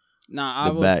see. Nah, I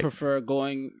the would back. prefer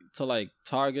going to like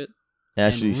Target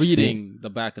Actually and reading the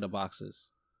back of the boxes.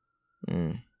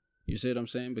 Mm. You see what I'm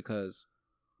saying? Because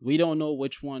we don't know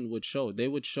which one would show. They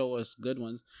would show us good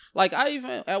ones. Like I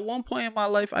even at one point in my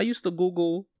life, I used to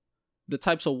Google the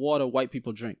types of water white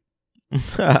people drink.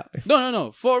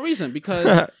 No, for a reason.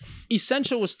 Because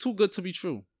Essential was too good to be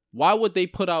true. Why would they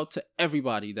put out to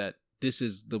everybody that this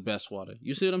is the best water?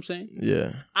 You see what I'm saying?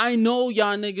 Yeah. I know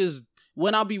y'all niggas,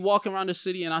 when I be walking around the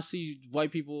city and I see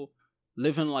white people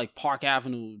living like Park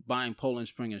Avenue buying Poland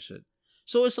Spring and shit.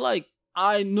 So it's like,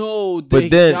 I know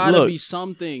there gotta be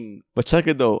something. But check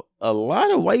it though. A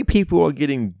lot of white people are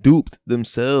getting duped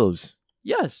themselves.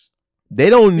 Yes. They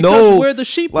don't because know. we're the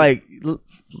sheep. Like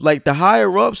the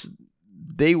higher ups,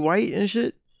 they white and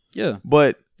shit. Yeah.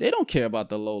 But they don't care about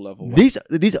the low level white.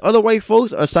 These other white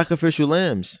folks are sacrificial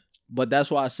lambs. But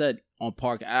that's why I said on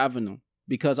Park Avenue.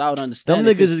 Because I would understand.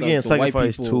 Them niggas is getting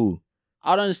sacrificed too.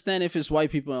 I would understand if it's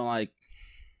white people in like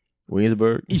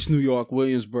Williamsburg, East New York,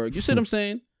 Williamsburg. You see what I'm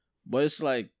saying? But it's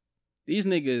like these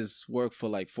niggas work for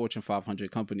like Fortune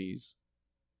 500 companies.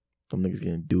 Them niggas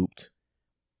getting duped.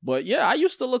 But yeah, I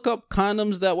used to look up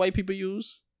condoms that white people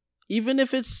use, even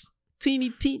if it's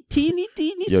teeny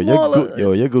smaller.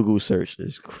 Your Google search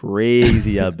is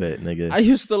crazy. I bet, nigga. I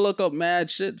used to look up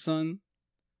mad shit, son.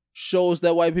 Shows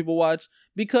that white people watch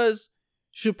because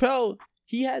Chappelle,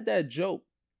 he had that joke,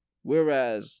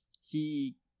 whereas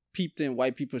he peeped in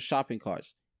white people's shopping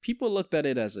carts. People looked at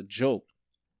it as a joke,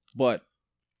 but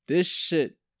this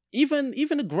shit, even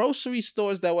the grocery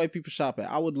stores that white people shop at,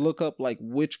 I would look up like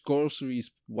which groceries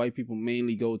white people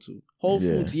mainly go to. Whole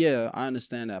Foods, yeah, I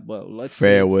understand that, but let's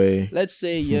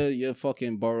say your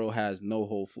fucking borough has no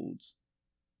Whole Foods.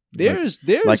 There's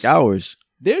like ours.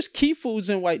 There's Key Foods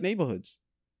in white neighborhoods.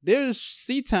 There's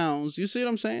C-towns, you see what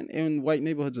I'm saying, in white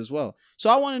neighborhoods as well. So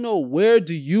I want to know, where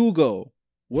do you go?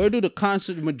 Where do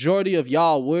the majority of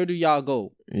y'all, where do y'all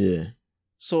go? Yeah.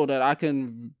 So that I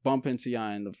can bump into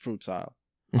y'all in the fruits aisle.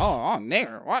 Oh,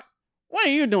 nigger, what? What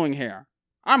are you doing here?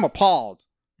 I'm appalled.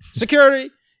 Security,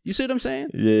 you see what I'm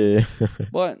saying? Yeah.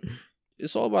 But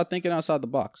it's all about thinking outside the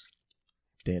box.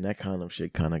 Damn, that kind of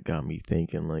shit kind of got me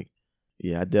thinking, like,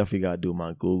 yeah, I definitely got to do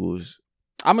my Googles.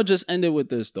 I'm going to just end it with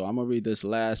this, though. I'm going to read this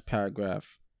last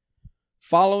paragraph.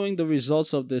 Following the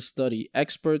results of this study,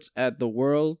 experts at the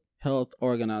World Health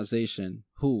Organization,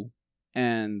 WHO,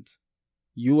 and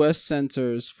U.S.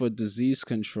 Centers for Disease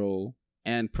Control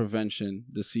and Prevention,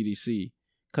 the CDC,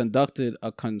 conducted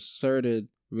a concerted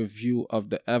review of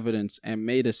the evidence and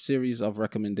made a series of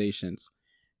recommendations.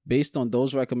 Based on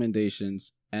those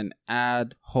recommendations, an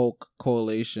ad hoc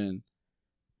coalition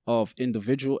of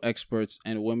individual experts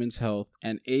in women's health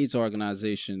and AIDS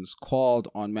organizations called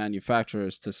on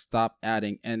manufacturers to stop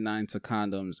adding N9 to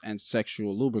condoms and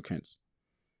sexual lubricants.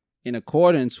 In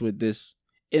accordance with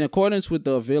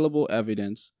the available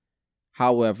evidence,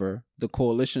 however, the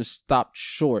coalition stopped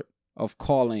short of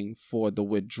calling for the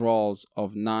withdrawals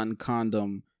of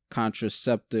non-condom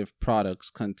contraceptive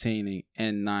products containing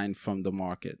N9 from the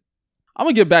market. I'm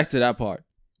going to get back to that part.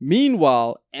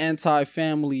 Meanwhile,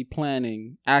 anti-family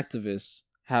planning activists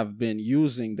have been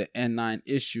using the N9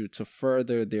 issue to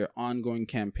further their ongoing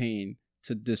campaign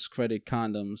to discredit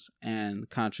condoms and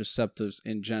contraceptives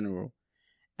in general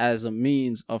as a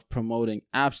means of promoting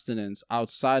abstinence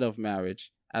outside of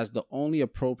marriage as the only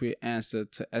appropriate answer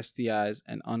to STIs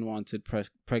and unwanted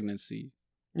pregnancies.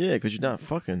 Yeah, because you're not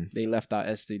fucking. They left out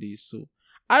STDs too.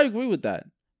 I agree with that.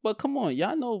 But come on,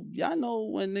 y'all know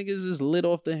when niggas is lit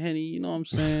off the Henny, you know what I'm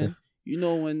saying? You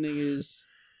know when niggas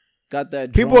got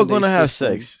that. People are going to have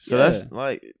sex. So that's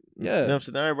like, yeah. You know what I'm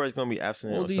saying? Not everybody's going to be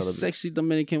abstinent. All these sexy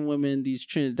Dominican women, these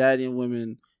Trinidadian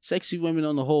women, sexy women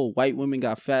on the whole, white women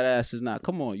got fat asses. Now,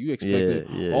 come on, you expect it.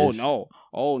 Yeah, oh,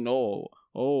 no.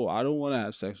 Oh, I don't want to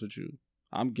have sex with you.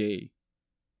 I'm gay.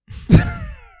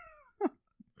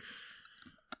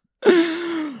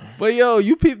 But yo,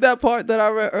 you peeped that part that I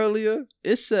read earlier?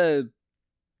 It said,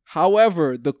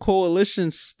 however, the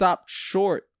coalition stopped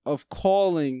short of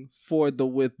calling for the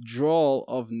withdrawal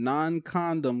of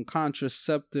non-condom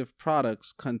contraceptive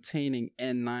products containing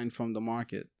N9 from the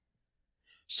market.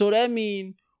 So that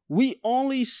means we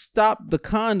only stopped the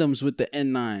condoms with the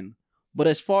N9. But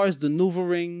as far as the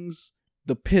NuvaRings,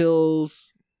 the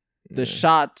pills, the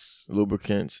shots,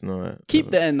 lubricants, no, keep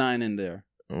the N9 in there.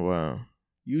 Wow.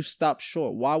 You stopped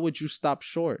short. Why would you stop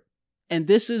short? And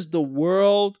this is the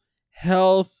World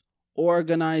Health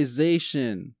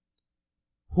Organization,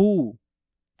 WHO,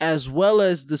 as well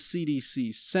as the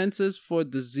CDC, Centers for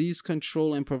Disease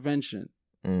Control and Prevention.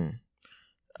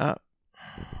 I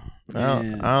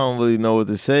don't really know what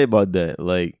to say about that.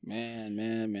 Like,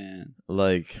 man.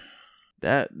 Like,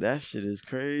 That shit is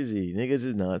crazy. Niggas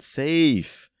is not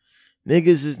safe.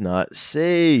 Niggas is not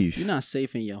safe. You're not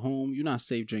safe in your home. You're not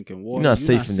safe drinking water. You're not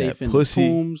safe in that pussy.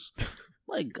 Rooms.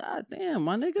 Like, goddamn,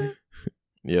 my nigga.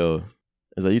 Yo,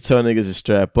 it's like you tell niggas to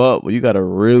strap up, but you gotta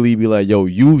really be like, yo,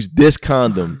 use this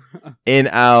condom in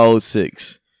aisle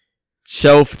 6,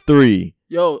 shelf 3.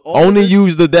 Yo, only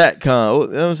use that con. You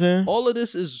know what I'm saying? All of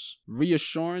this is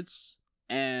reassurance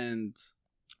and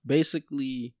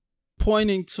basically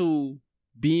pointing to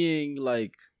being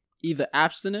like either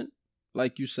abstinent,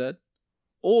 like you said,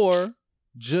 or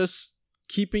just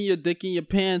keeping your dick in your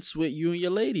pants with you and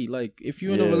your lady. Like, if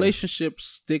you're in a relationship,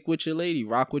 stick with your lady,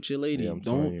 rock with your lady.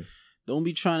 Yeah, don't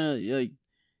be trying to, like,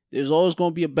 there's always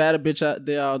gonna be a bad bitch out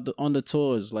there on the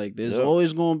tours. Like, there's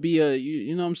always gonna be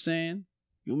you know what I'm saying?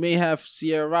 You may have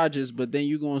Sierra Rogers, but then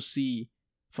you're gonna see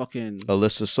fucking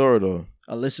Alyssa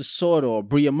Sordo or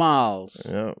Bria Miles,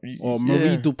 or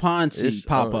Marie Dupont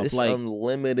pop up. It's like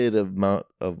unlimited amount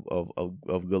of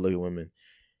good looking women.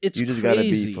 It's you just crazy. Gotta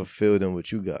be fulfilled in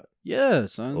what you got. Yeah,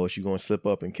 son. Or she gonna slip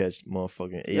up and catch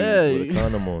motherfucking AIDS with a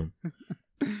condom on.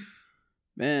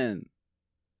 Man.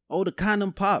 Oh, the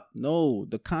condom pop. No,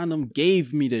 the condom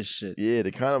gave me this shit. Yeah,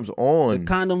 the condom's on. The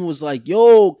condom was like,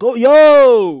 yo, go,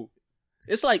 yo.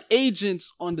 It's like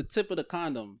agents on the tip of the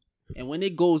condom. And when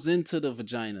it goes into the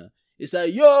vagina, it's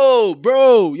like, yo,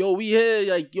 bro, yo, we here.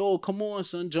 Like, yo, come on,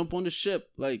 son, jump on the ship.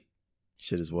 Like,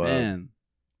 shit is wild.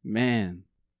 Man.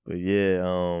 But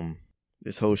yeah,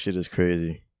 this whole shit is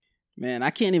crazy. Man, I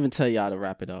can't even tell y'all to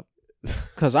wrap it up.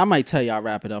 Cause I might tell y'all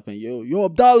wrap it up and yo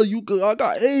Abdallah, I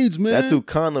got AIDS, man. That too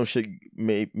condom shit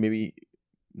maybe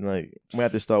like we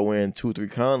have to start wearing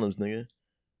 2-3 condoms, nigga.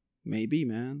 Maybe,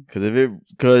 man.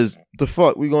 Cause the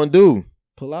fuck we gonna do?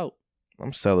 Pull out.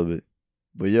 I'm celibate.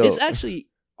 But yo, it's actually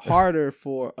harder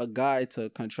for a guy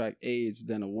to contract AIDS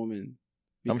than a woman.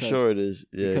 I'm sure it is.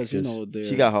 Yeah, because you know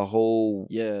she got her whole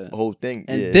thing.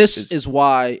 And this is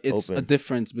why it's open. A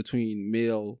difference between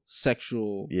male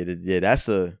sexual. Yeah, that's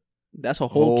a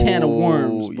whole can of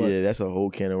worms. But yeah, that's a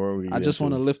whole can of worms. I just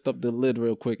want to lift up the lid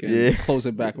real quick and close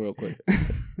it back real quick.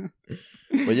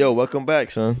 But yo, welcome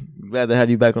back, son. Glad to have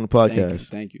you back on the podcast.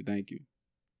 Thank you.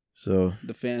 So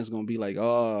the fans gonna be like,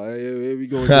 oh, here we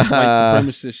go with this white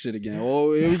supremacist shit again.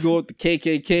 Oh, here we go with the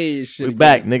KKK and shit. We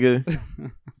back, nigga.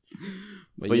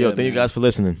 But yo, thank you guys for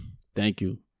listening. Thank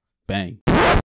you. Bang.